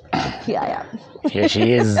 Here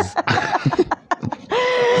she is.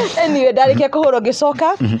 Anyway, darike kohoro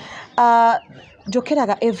gisoka.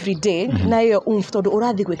 Jokeraga every day na hiyo umftodo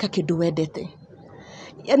urathi gweka kindu wendete.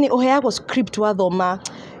 Yani oheago script wathoma,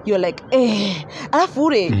 you're like alafu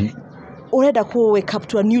ure ureda ko wake up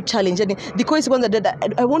to a new challenge. Yani because kwanza dada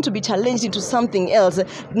I want to be challenged into something else.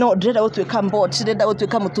 No, dada watu come board, dada watu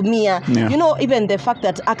come mutumia. You know, even the fact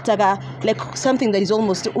that actor like something that is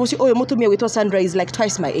almost mutumia with Sandra is like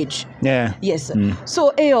twice my age. Yeah. Yes.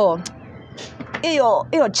 So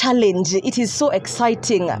Eyo challenge, it is so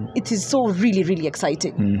exciting. It is so really, really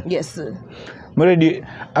exciting. Yes. Muredi,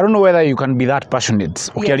 I don't know whether you can be that passionate.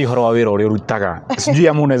 Ukiari horo wa wira uri urutaga. Sijui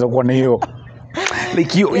ya unaweza kuwa na hiyo.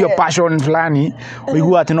 Like your passion flani,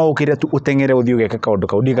 uigua ati no ukire tu utengere uthio geka kaundu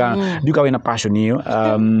kaudiga, duka wina passion hiyo.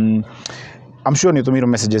 I'm sure ni tumiro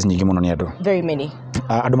messages nyingi muno ni andu. Very many.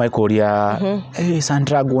 Andu maikuria,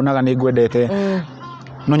 Sandra guonaga ni ngwendete.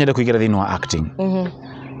 No nyende kuigira thini wa acting.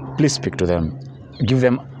 Please speak to them. Give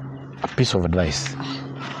them a piece of advice.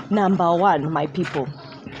 Number 1, my people.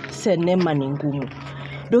 Sinema ni ngumu.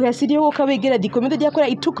 Ndugecirie guka wigira thiko mithe dia kora.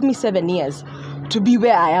 It took me 7 years to be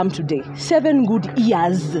where I am today. 7 good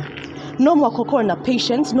years. No more koko na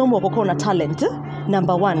patience, no more koko na talent.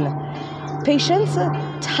 Number 1. Patience,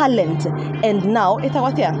 talent, and now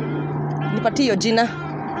itawatia. Nipatie hiyo jina.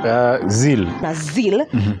 Zeal. Na zeal.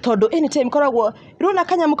 Todo anytime koragwo irona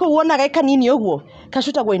kanya muko wona ga kanini ogwo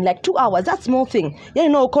kashuta go in like 2 hours. That small thing. Yani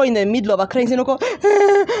no uko in the middle of a crane no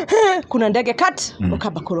kuna ndege cut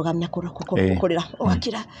ukaba korogamya kukorera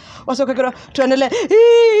wakira wasokekera tuendelee.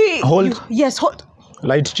 Hold. Yes, hold.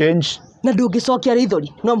 Light change. Na ndugicokia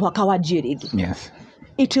rithori no mwaka wa jiri. Yes.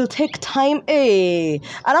 It will take time.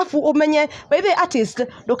 Alafu umenye by the artist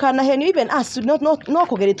dokana heni even us no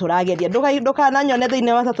kugeri turageria dokana nyone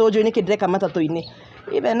thine matatu jo ni kidireka matatu ini.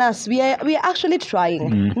 Even us we are actually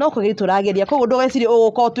trying. No kugeri turageria kogo ndogeciri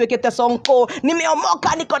uko twekete sonko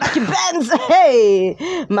nimeomoka niko na kibenz. Hey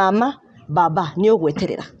mama baba ni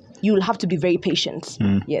ugweterera. you'll have to be very patient.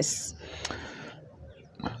 Yes.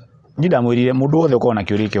 Ndamwirire mundu wothe ukona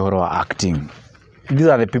kiuri kihoro wa acting.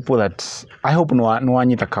 These are the people that I hope no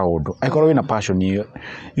anyita kaundu. Aikorwo wina passion you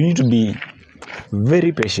need to be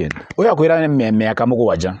very patient. Oya kwira miaka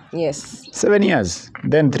mugwanja. Yes. 7 years.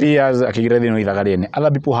 Then 3 years akigira thino ithagarene.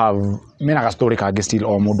 Other people have mena ka story ka still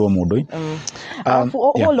o mundu.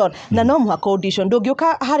 Hold on. Na no muhaka audition.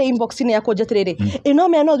 Ndungioka hari inbox ni yako jeterere. Ino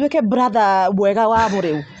me no dwike brother mwega wa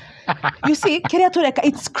muriu. You see,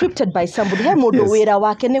 it's scripted by somebody. Ya mundu wira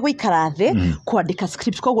wake ni guikara thi kwandika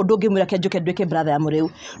script koguo ndungimwira ke njuke ndwike brother ya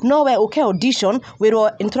muriu. No we uke audition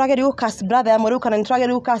wiro intrageri cast brother ya muriu kana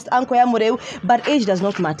intrageri cast uncle ya muriu, but age does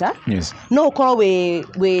not matter. Yes. No ukorwo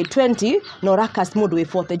we 20 no ra cast mundu we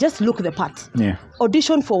 40. Just look the part. Yeah.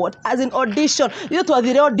 Audition for what? As in audition. You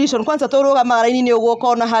twathire audition kwanza turuga maraini ni uguo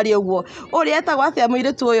kona hari uguo. Uri etagwa atia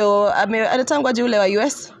muiritu uyo ametangwa jule wa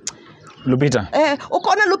US. Lupita.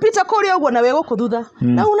 Ukona Lupita kuri uguo na wewe gukuthutha.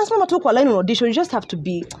 Na unasimama tu kwa line on audition, you just have to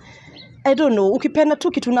be, I don't know, ukipenda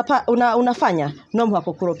tu kitu unafanya no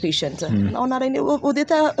muhako kuro patient. Naona line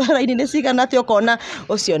uthita line ni siga nati ukona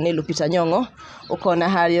ucio ni Lupita Nyong'o, ukona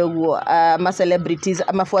hari uguo ma celebrities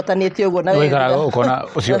amafuatanite uguo na wewe ukona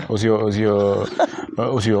ucio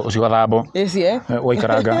gathabo. Yes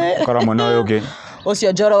Waikaranga ukora mwana uyu ungi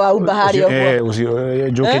ucio Njoro wa ubahari uguo ucio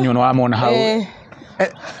Njoki nyono wa mona hau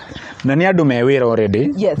na ni andu mewira already.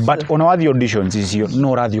 Yes. But ona wathi auditions icio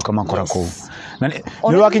no rathio kama kora ko na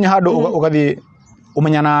ni wakinya handu ugathi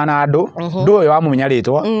umenyana na andu ndu yo amumenya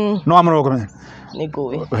ritwa no amuro kumenya ni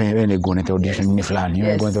gowe we ni gone te audition ni fulani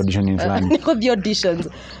we gone te audition ni fulani ni ko the auditions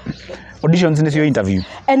ni your interview,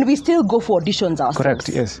 and we still go for auditions ourselves. Correct.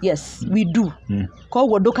 Yes we do.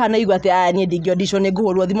 Koguo ndukana igwa ati ni ndingi audition ni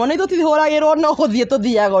guhurwo thimo na ithuti thihuragirwo no guthie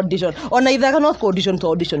tuthiaga audition ona ithaga no ko audition to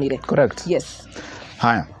audition ire. Correct. Yes.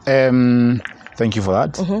 Haya, thank you for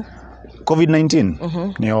that.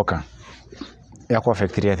 COVID-19 ni yoka ya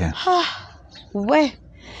kuaffectiria atia? We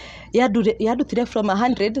yadutire from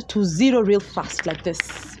 100 to 0 real fast like this.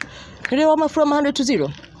 Really from 100 to 0.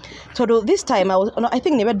 So this time I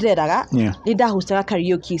think never dreraga. Nida hostaga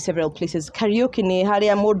karaoke several places. Karaoke ni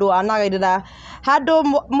haria mundu anagairira handu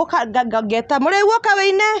mukageta murewo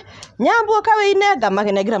kaweine nyambo kaweine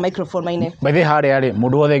ngamagenegira microphone maine. By the haria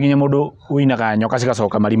mundu wothe nginya mundu uinaga nyoka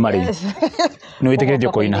cigacoka mari ni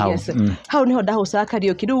witikiritio koina hau. Hau niho ndahostaga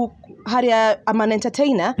karaoke riu haria I'm an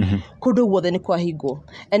entertainer kundu wothe ni kwa hingo,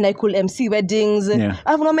 and I could MC weddings.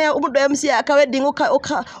 Afu no me mundu MC aka wedding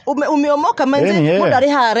umeomoka manze mundu ari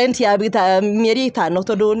ha rent ya bita mieri 5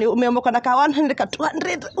 tondu umeomoka na ka 100 ka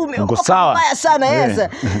 200 umeomoka baya sana. Yes.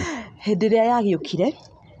 Hediria yagiukire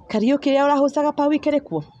karaoke ya urahostaga pa week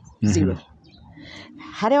rekuo 0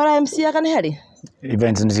 haria ura MC aka ni hari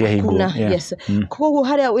events ni cia hingo. Yes. Koguo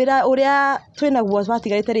haria wira uria twina guo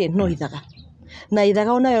watigarite ri no ithaga na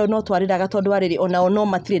ithaga onayo no twariraga tondu ariri ona no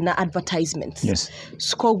matire na advertisements. Yes.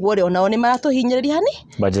 Koguo ri ona oni maratuhinyiriria hani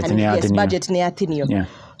budget ni yatinio.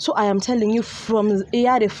 So I am telling you from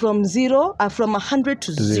 0 from 100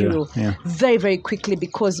 to 0 very very quickly,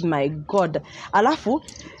 because my God, alafu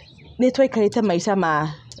nitwaikarite maisha ma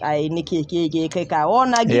ai niki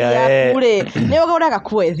kaona gia kule ni ugauraga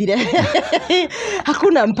kwethire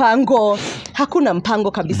hakuna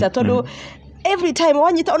mpango kabisa tondu every time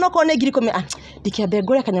wanyita onokone giri kome dikiambe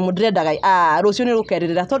ngore kanyamu ndirendaga rucio ni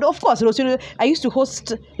rukererera tondu of course rucio I used to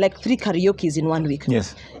host like 3 karaokes in 1 week.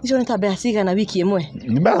 Yes. Icio ni tabia siga na wiki imwe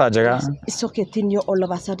ni baba njega it's okay tinio all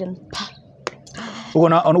of a sudden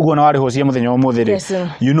ugona wari hocia muthenya umuthiri.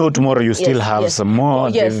 You know tomorrow you still have some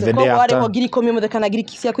more the day after. Wari giri 10 muthe kana giri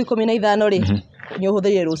ciaku 15 ri ni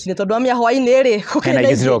uhuthirie rucio tondu amia hwaini ri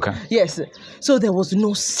kukena igiroka. Yes. So there was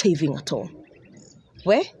no saving at all.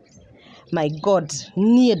 We my God,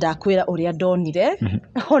 nie ndakwira uria ndonire.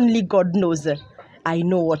 Only God knows. I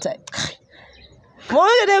know what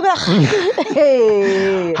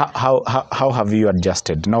how have you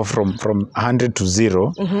adjusted now from 100 to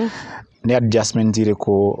 0? Ni adjustment ile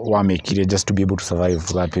ko wa make just to be able to survive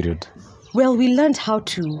for that period? Well, we learned how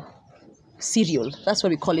to cereal. That's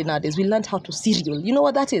what we call it nowadays. We learned how to cereal. You know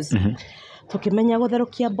what that is? Tukimenya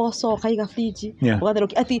gutherukia boso kaiga fridge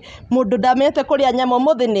ugatherukia ati mundu ndamete kuria nyama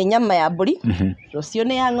muthi ni nyama ya mburi rucio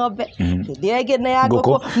ni ya ng'ombe hindi ege ni ya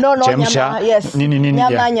ngoko no nyama. Yes.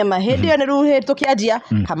 Nyama hindi yo ni ruhe tukianjia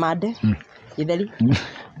kamande githeri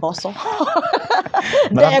boso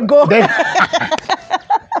ndego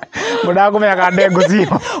muda kumenya ndego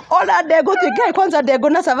cio ona ndego tikai kwanza ndego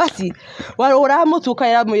na savasi warura mutuka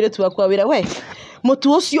ya mwiritu wakwa wira we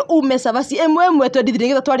mutu ucio ume savasi emwe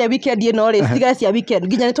twendithire twaria weekend ino ri tiga cia weekend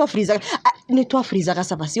nginya ni twa freezer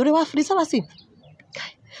savasi uri wa freezer savasi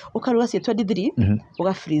ukaruga cie 23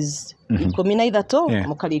 uga freeze 13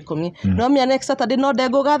 mukari 10 no mia next Saturday no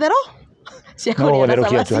ndengo gathero cia kuria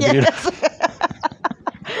na sababu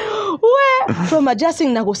we from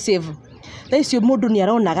adjusting na go save thaisi mundu ni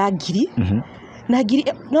aronaga ngiri na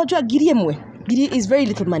ngiri no jwa ngiri emwe ngiri is very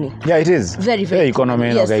little money. Yeah, it is. Very very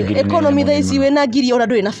economy yes. Economy thaisi we na ngiri ona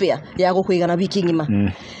ndui na fare ya gukuigana wiki ngima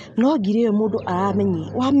no ngiri yo mundu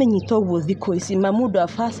aramenyi wamenyi toguo thiko ici ma mundu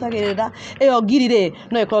afacagirira iyo ngiri ri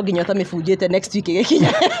no ikorwo nginya ta mibunjite next week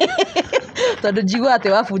igikinya tondu njigua ati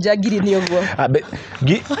wabunja ngiri ni uguo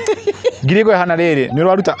ngiri gwe hana riri ni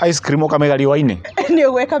uraruta ice cream ukamega riwa-ini ni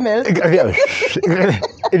ugweka mel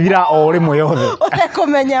ithira o rimwe yothe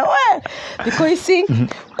kumenya we thiko ici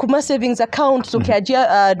kuma savings account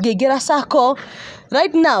tukiajia ngigera sacco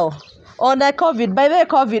right now on the COVID, by the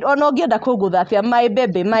COVID, ono gienda kugutha atia my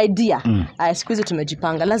baby, my dear. Squeeze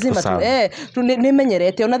tumejipanga. Lazima tu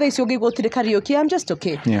nimenyerete. Ona thaici ungigutire karaoke, I'm just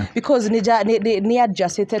okay. Because ni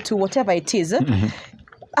adjusted to whatever it is.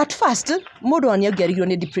 At first, mundu aniagerirwo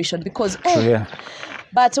ni depression because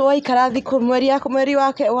but waikara thiko mweri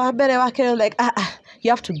wake wa mbere wake like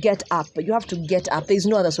you have to get up. You have to get up. There is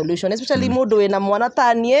no other solution, especially mundu wina mwana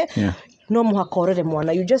tanie. No muhakorere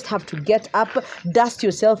mwana, you just have to get up, dust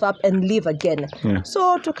yourself up and live again.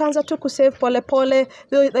 So tukanza tu kusave pole pole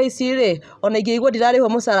thaicire ona igigwo ndirarihwo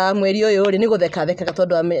musara mweri uyu ri ni gutheka theka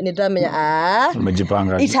tondu ni ndamenya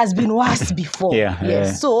umejipanga. It has been worse before.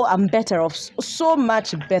 So I'm better off, so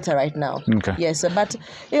much better right now. Yes, but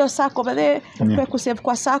iyo sako bale kwe kusave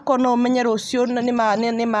kwa sako no menye rucio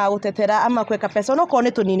ni ma gutetera ama kweka pesa no ko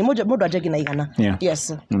ni tunini mundu ajegi na igana.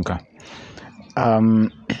 Yes.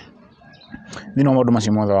 You know what much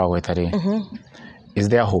more is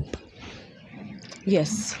there hope?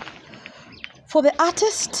 Yes. For the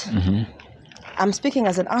artist, I'm speaking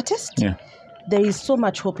as an artist. There is so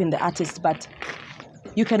much hope in the artist, but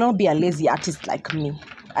you cannot be a lazy artist like me.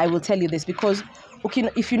 I will tell you this because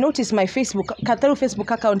if you notice my Facebook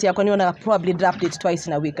account yakwa niona probably update twice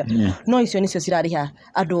in a week. No icio nicio cirariha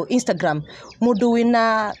ado Instagram mundu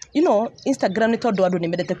wina Instagram ni tondu andu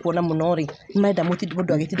nimendete kuona munori maida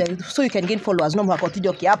mundu agitida so you can gain followers no mwako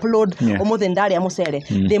tidio ki upload omothe ndari amucere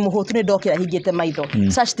de muhutu ni dokira higite maitho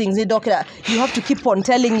such things ni dokira. You have to keep on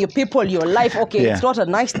telling your people your life. It's not a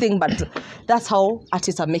nice thing, but that's how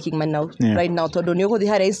artists are making money now right now. Tondu ni uguthi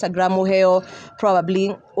hare Instagram uheo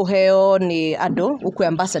probably uheo ni ado uko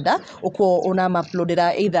ambassador uko una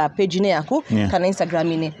uploadera either page ne yaku kana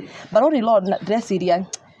Instagram ine. But only Lord dressiria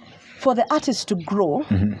for the artists to grow,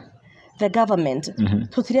 the government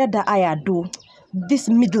to tireda aya do this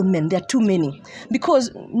middlemen, there are too many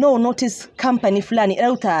because no notice company fulani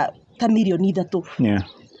elta ta million either to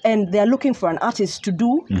and they are looking for an artist to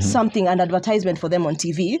do something, an advertisement for them on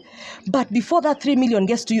TV, but before that 3 million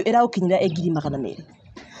gets to you era ukinyira egiri magana meri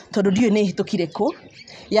tondu dio ne hitokire ko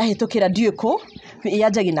ya hitokira dio ko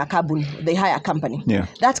yajagi na carbon. They hire a company.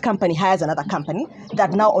 That company hires another company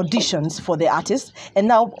that now auditions for the artist, and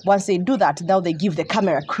now once they do that, now they give the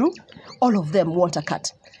camera crew, all of them want a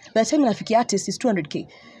cut. By the time nafiki artist is 200k.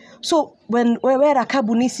 So when we're a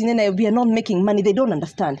kabunisi nene we are not making money, they don't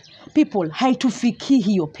understand. People haitufiki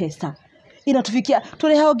hiyo pesa. Inatufikia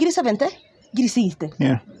tole hao giri 70 giri 60.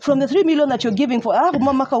 From the 3 million that you're giving for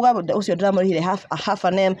mama kawa your drama here half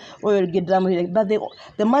an m or get drama here, but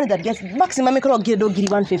the money that gets maximum make giri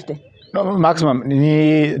 150. No, maximum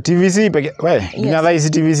ni TVC peke wewe hizi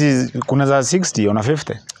TVC kuna za 60 ona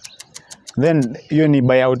 50. Then hiyo ni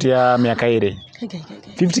buyout ya miaka ile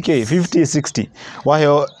 50k 50 60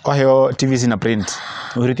 wahyo TVC na print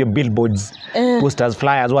urite billboards posters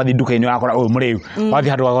flyers wathi duka ino yakora mureu wathi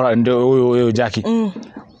hatu wakora ndio Jackie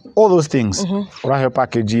all those things wahyo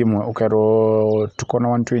package imwe ukero tukona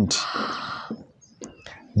 120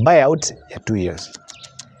 buyout ya 2 years.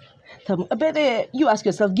 But you ask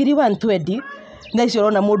yourself giri 120 guys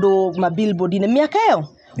yorona modo ma billboard ine miaka yo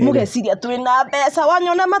muge siria twina pesa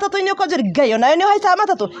wanyona matatu inyo kojeri gayo na enyo haita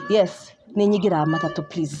matatu. Yes, ni nyigira matatu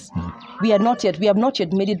please. We have not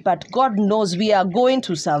yet made it, but God knows we are going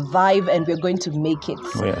to survive and we are going to make it.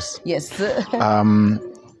 Yes.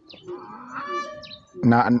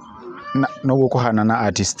 No kuhana na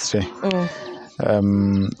artists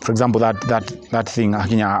for example that thing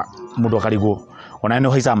akinya mudo karigo ona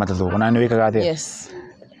enyo haita matatu ona enyo wikaga atia. Yes.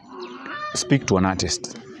 Speak to an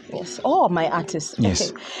artist. Yes. Oh, my artists.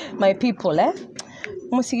 Yes. Okay. My people,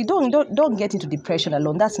 Musiki, don't get into depression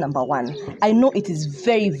alone. That's number one. I know it is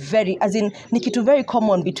very, very, as in, Nikitu, very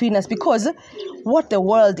common between us because what the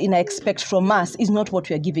world expects from us is not what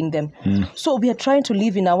we are giving them. So we are trying to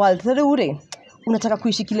live in a world. unataka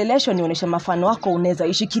kuishi kileleshwa nionyesha mafano wako unaweza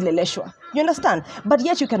ishi kileleshwa. You understand? But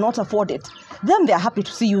yet you cannot afford it. Them they are happy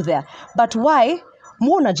to see you there. But why?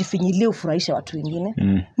 Mbona jifinyilie ufurahisha watu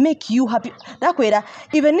wengine? Make you happy. Dakwera,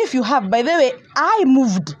 even if you have, by the way, I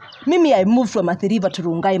moved from Athi River to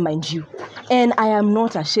Rongai, mind you. And I am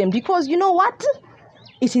not ashamed because you know what?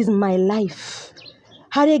 It is my life.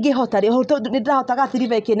 Harege hota nidahota Athi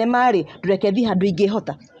River kene mari durekethi handu ige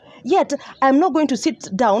hota. Yet I'm not going to sit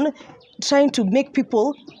down trying to make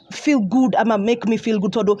people feel good ama make me feel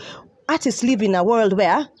good. Todo artists live in a world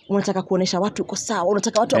where unataka kuonesha watu uko sawa,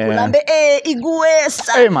 unataka watu wakulambe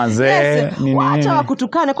iguesa. Yes. Wacha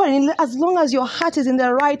wakutukane kwa as long as your heart is in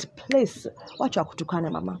the right place. Wacha wakutukane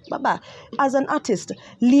mama. Baba, as an artist,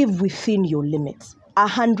 live within your limits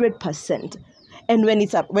 100%. And when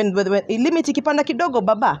it's when limit ikipanda kidogo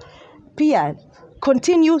baba, pia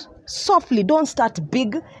continue softly, don't start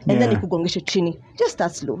big and then ikugongeshe chini. Just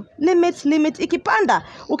start slow. Limit ikipanda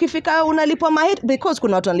ukifika unalipa because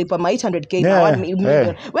kuna watu wanalipa 800k na 1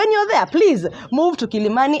 million. When you're there, please move to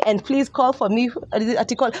Kilimani and please call for me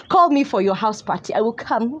call me for your house party. I will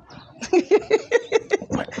come.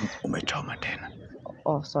 Umechoma tena.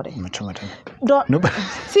 Oh, sorry. Umechoma tena. Don't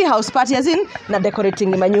see house party as in na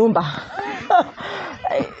decorating manyumba.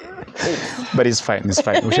 But it's fine.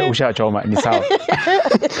 Usha choma ni sawa.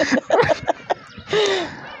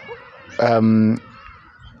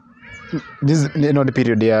 This the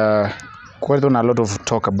period quite on a lot of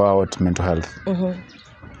talk about mental health.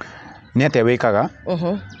 Ni ate wekaga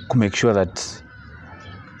to make sure that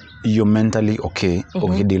you're mentally okay.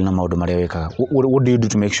 Okay, deal na maundu maria wekaga. What do you do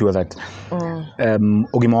to make sure that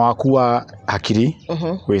ugima waku wa hakiri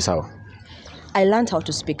we sawa? I learned how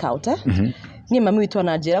to speak out. Ni mami witwa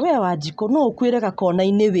na njira we wajiko no ukwirega kona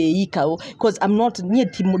ine weika because I'm not nie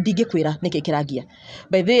timudige kwira nikikiragia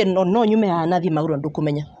by the no nyume hanathi maguro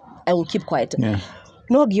ndukumenya. I will keep quiet.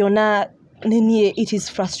 No giona nini, it is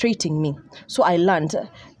frustrating me. So I learned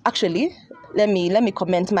actually, let me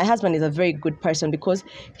comment. My husband is a very good person because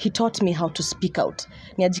he taught me how to speak out.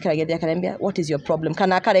 Ni ajikiragia akaniambia what is your problem?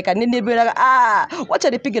 Kana akareka nini biraga wacha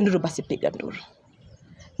nipige nduru basi piga nduru.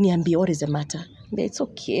 Niambie what is the matter? It's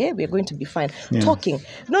okay, we are going to be fine. Talking.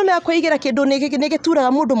 No me akoigera kedo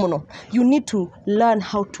negetura mundu muno. You need to learn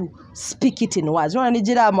how to speak it in words. No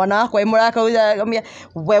nijira mwana wako emuraka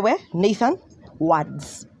wewe Nathan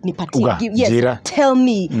words. Yes, tell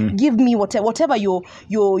me, give me whatever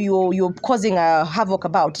you're causing a havoc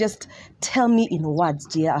about. Just tell me in words.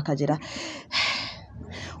 Jira akajira.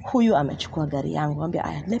 Huyu amechukua gari yangu.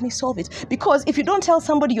 Ambia, let me solve it. Because if you don't tell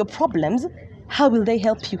somebody your problems, how will they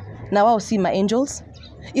help you? Now I'll see my angels.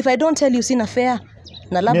 If I don't tell you sina fair,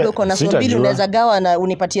 na labda uko na sombili unaweza gawa na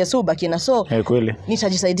unipatie soba kina so kweli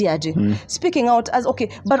nitajisaidia aje. Speaking out as okay,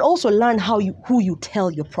 but also learn who you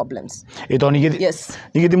tell your problems. Ito nigiti yes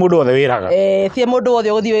nigiti mudo othe wiraga thie mudo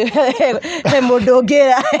othe uthi he mudo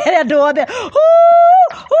ngira ndo othe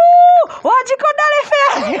wajiko ndale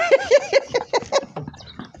fair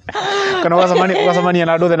kana wasamani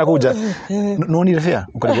na ndothe nakuja no ni fair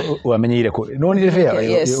uamenyeire ko no ni fair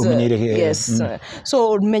umenyeire yes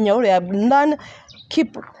so menya ule learn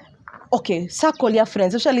keep okay circle your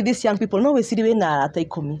friends, especially these young people. No we see we na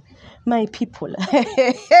ataikomi my people.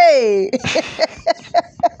 Hey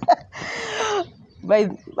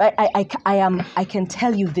but I can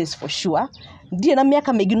tell you this for sure. Ndiye na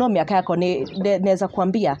miaka mingine miaka yako naweza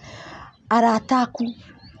kuambia arataku,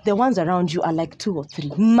 the ones around you are like 2 or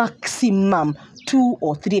 3 maximum 2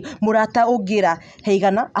 or 3 murata ogira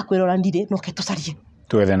heigana akwirora ndire no ketusarie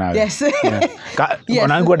tuwethe nawe. Yes.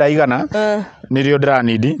 Ona ngwa ndaigana nirio ndira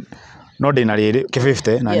need no ndina riri ki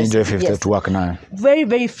 50 na ninjo 50 to work nayo. Very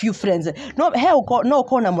very few friends. No he no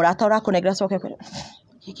kona murata urako negra soke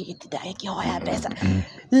hiki kitidai kihoya pesa.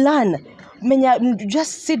 Learn menya,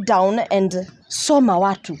 just sit down and soma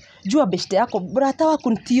watu. Jua beshte yako murata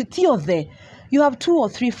wako tio the. You have 2 or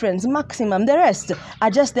 3 friends maximum. The rest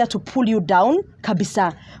are just there to pull you down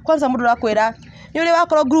kabisa. Kwanza mundu rakwera yule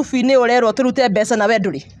wako group ine urero turute besa na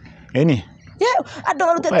weduri. Eni? Yeah,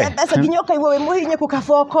 adora rute besa ginyoka iwe muhinye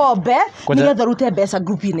kukafoko be nigetha rute besa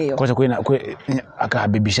group ine yo. Kwacha kwina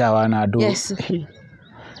akabibisha wana adu. Yes.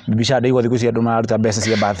 Bibisha adu igwa thikucia andu maruta besa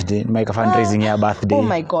cia birthday, make fundraising ya birthday. Oh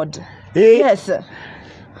my god. Yes.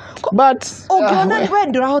 But when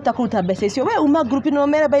ndurahota kuruta besa icio we uma group no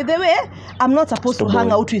mera. By the way, I'm not supposed to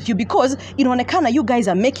hang out with you because inaonekana you guys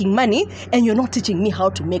are making money and you're not teaching me how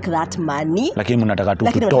to make that money. Lakini mnataka tu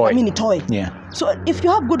kutoe. Mimi nitoe. Yeah. So if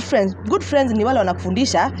you have good friends ni wale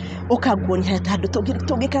wanakufundisha ukaguonya tado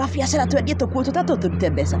togeka biashara twendie to tatu turute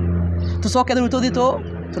besa. Tusoke thito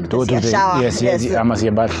Yes, ama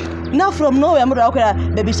si mbali. Now from nowhere mura okera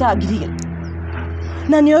baby shower girige.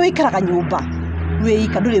 na niyo wikaraga nyumba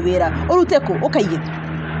weika nduri wira uruteko ukaige.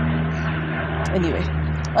 Anyway,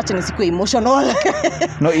 watching is quite emotional.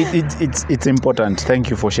 No, it's important.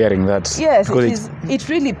 Thank you for sharing that. Yes, it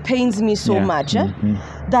really pains me so much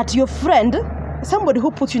that your friend, somebody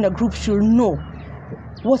who puts you in a group, should know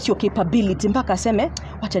what's your capability. Mpaka aseme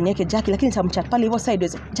wacha niweke Jackie, lakini samchat pale hivyo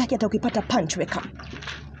sideways, Jackie hata ukipata punch weka.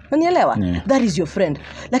 Unanielewa? That is your friend.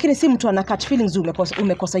 Lakini si mtu ana catch feelings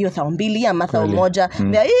umekosa hiyo 2,000 ama 1,000.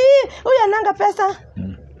 Huyu ananga pesa.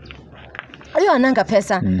 Huyu ananga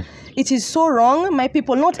pesa. It is so wrong, my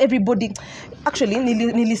people. Not everybody. Actually,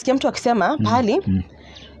 nilisikia mtu akisema pali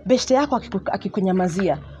beshte yako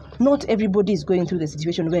akikunyamazia. Not everybody is going through the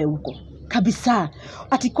situation where uko. Kabisa.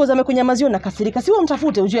 Atikoza amekunyamazia na kasirika. Si wewe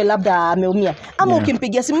mtafute ujue labda ameumia. Ama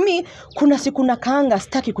ukimpigia simu, mimi kuna siku nakaanga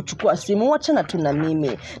sitaki kuchukua simu, achana tu na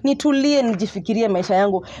mimi. Nitulie nijifikirie maisha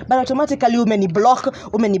yangu. But automatically umeniblock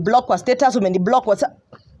kwa status, umeniblock WhatsApp.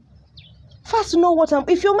 First know what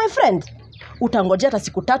if you're my friend. Utangojea hata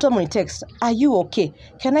siku 3 ama ni text. Are you okay?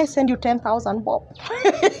 Can I send you 10,000 bob?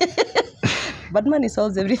 But money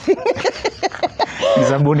solves everything.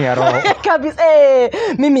 Sabuni ya roho. Kabisa.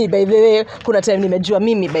 Mimi by the way, kuna time nimejua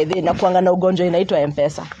mimi by the way na kuanga na ugonjwa inaitwa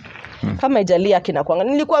M-Pesa. Kama ijalia kina kuanga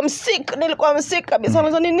nilikuwa msick kabisa.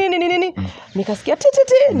 Mwanzo nini? Nikasikia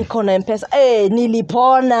titi nikaona M-Pesa.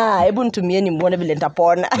 Nilipona. Hebu nitumieni muone vile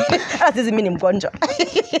nitapona. Sasa mimi ni mgonjwa.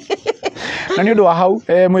 Na ndio hau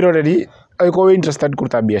mwiroreri iko interested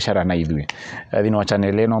kuruta biashara na ithui thini wa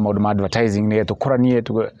channel eno maundu ma advertising ni tukoranie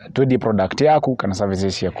twendie product yaku kana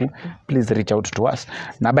services yaku, please reach out to us.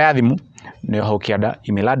 Namba ya thimu ni hau kiada,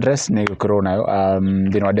 email address ni gukirwo nayo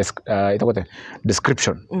thini wa itakote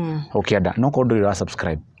description hau kiada. No ko ndu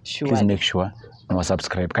subscribe, please make sure no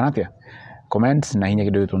subscribe kana atia comment na hinya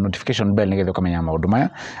kidogo notification bell nigethe ukamenya maundu maya.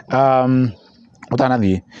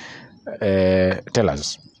 Utanathie tell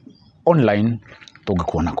us online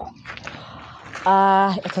tungikuonako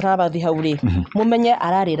Etaraba the hauri. Mumenye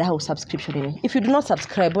ararira hau subscription ini. If you do not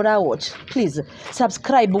subscribe or watch, please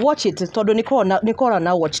subscribe, watch it. Todo nikona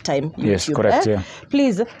na watch time. Yes, YouTube, correct. Yeah.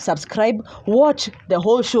 Please subscribe, watch the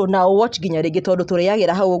whole show. Now watch ginyarege todo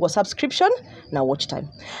tureyagira hau go subscription na watch time.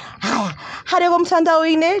 Haya, hari go mtandao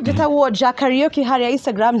ine jitawo Jackaraoke hari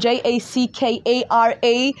Instagram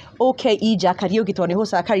JACKARAOKE Jackaraoke to ni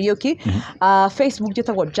hosa karaoke. Facebook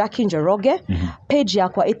jitawo Jackline Njoroge. Page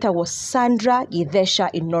yakwa itawo Sandra Idesha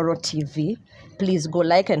Inoro TV. Please go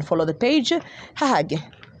like and follow the page. Hahage.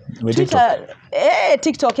 Twitter,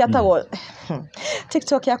 TikTok yatawo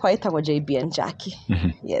TikTok yakwa itawo JBN Jackie.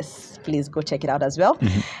 Yes, please go check it out as well.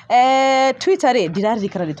 Twitter dirari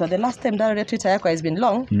kraditwa. The last time that Twitter yakwa has been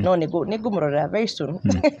long. No nego murora very soon.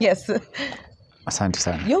 Yes. Asante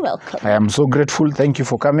sana. You're welcome. I am so grateful. Thank you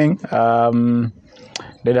for coming.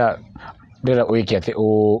 Deda wiki ati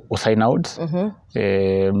o sign out.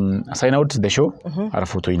 Sign out the show.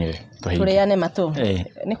 Arafu tuine to hi. Tureane mato.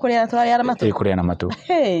 Ni kureana tureana mato. Kureana mato.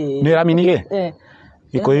 Ni raminige.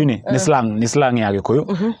 Gikuyu ni slang ya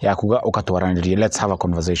Gikuyu ya kuga ukatwaranirie. Let's have a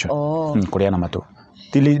conversation. Kureana mato.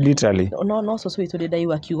 Literally. No so sweet to dai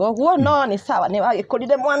wakiugo. Wo no ni sawa ni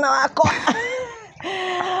agikurire mwana wako.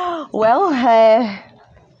 Well,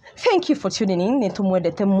 thank you for tuning in.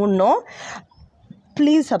 Nitumwendete muno.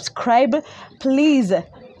 Please subscribe. Please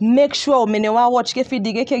make sure umenewa watch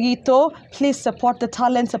kefidi geke gito. Please support the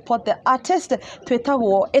talent, support the artist.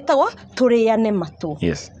 Etawa tureane mato.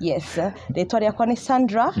 Yes. Yes. Retwa yakwa ni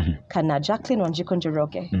Sandra kana Jackline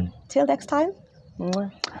Njoroge. Till next time.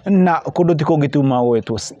 Na kundu tiko gituma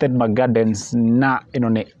wetu Stedmark Gardens na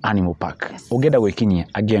inone Animal Park. Ugenda gwikinyia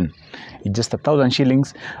again. It's just 1,000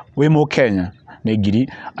 shillings. We mo Kenya ne giri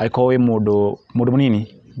aiko we mundu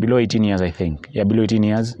munini below 18 years I think. Yeah, below 18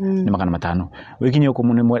 years ni magana 5. Wikinyia huko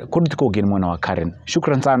kundu tiko gini mwana wa Karen.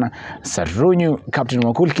 Shukran sana. Sarunyu Captain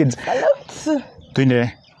wa Cool Kids. Salute.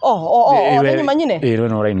 Tuinde. Nini manyine?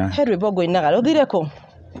 No right now. Herwe bogo inaga. Udireko.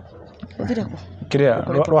 Kiria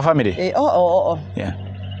ro family. Yeah.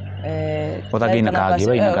 Otagina kage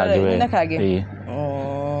we ina kage.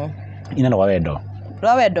 Ina no wendo.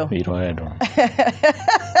 Rwawedo.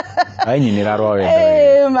 Ai nyini ra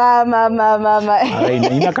rwawedo. Mama. Ai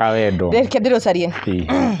ina kawedo. Kediro sarie.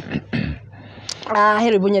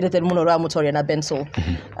 Heri bunyerete muno rwa mutoria na Benso.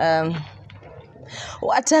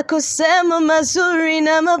 Watakusema mazuri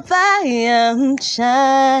na mabaya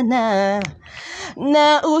mchana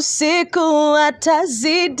na usiku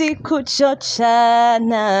watazidi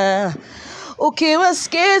kuchochana.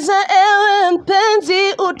 Ukiwasikiza ewe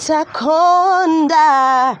mpenzi utakonda,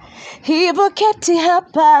 hivyo keti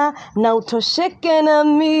hapa na utosheke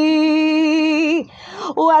nami.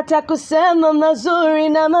 Watakusema mazuri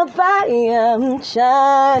na mabaya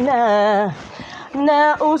mchana,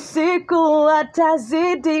 na usiku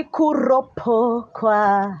watazidi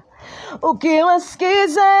kuropokwa.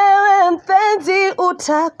 Ukiwasikiza ewe mpenzi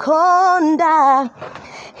utakonda,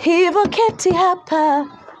 hivyo keti hapa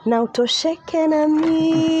na utosheke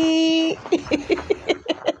nami.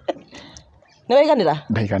 Ndaiganira?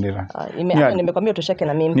 Ndaiganira. Nimekwambia utosheke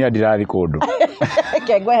na mimi. Ni adirathi kundu.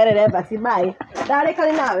 Kengweherere basi bye. Ndari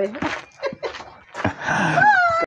kali nawe.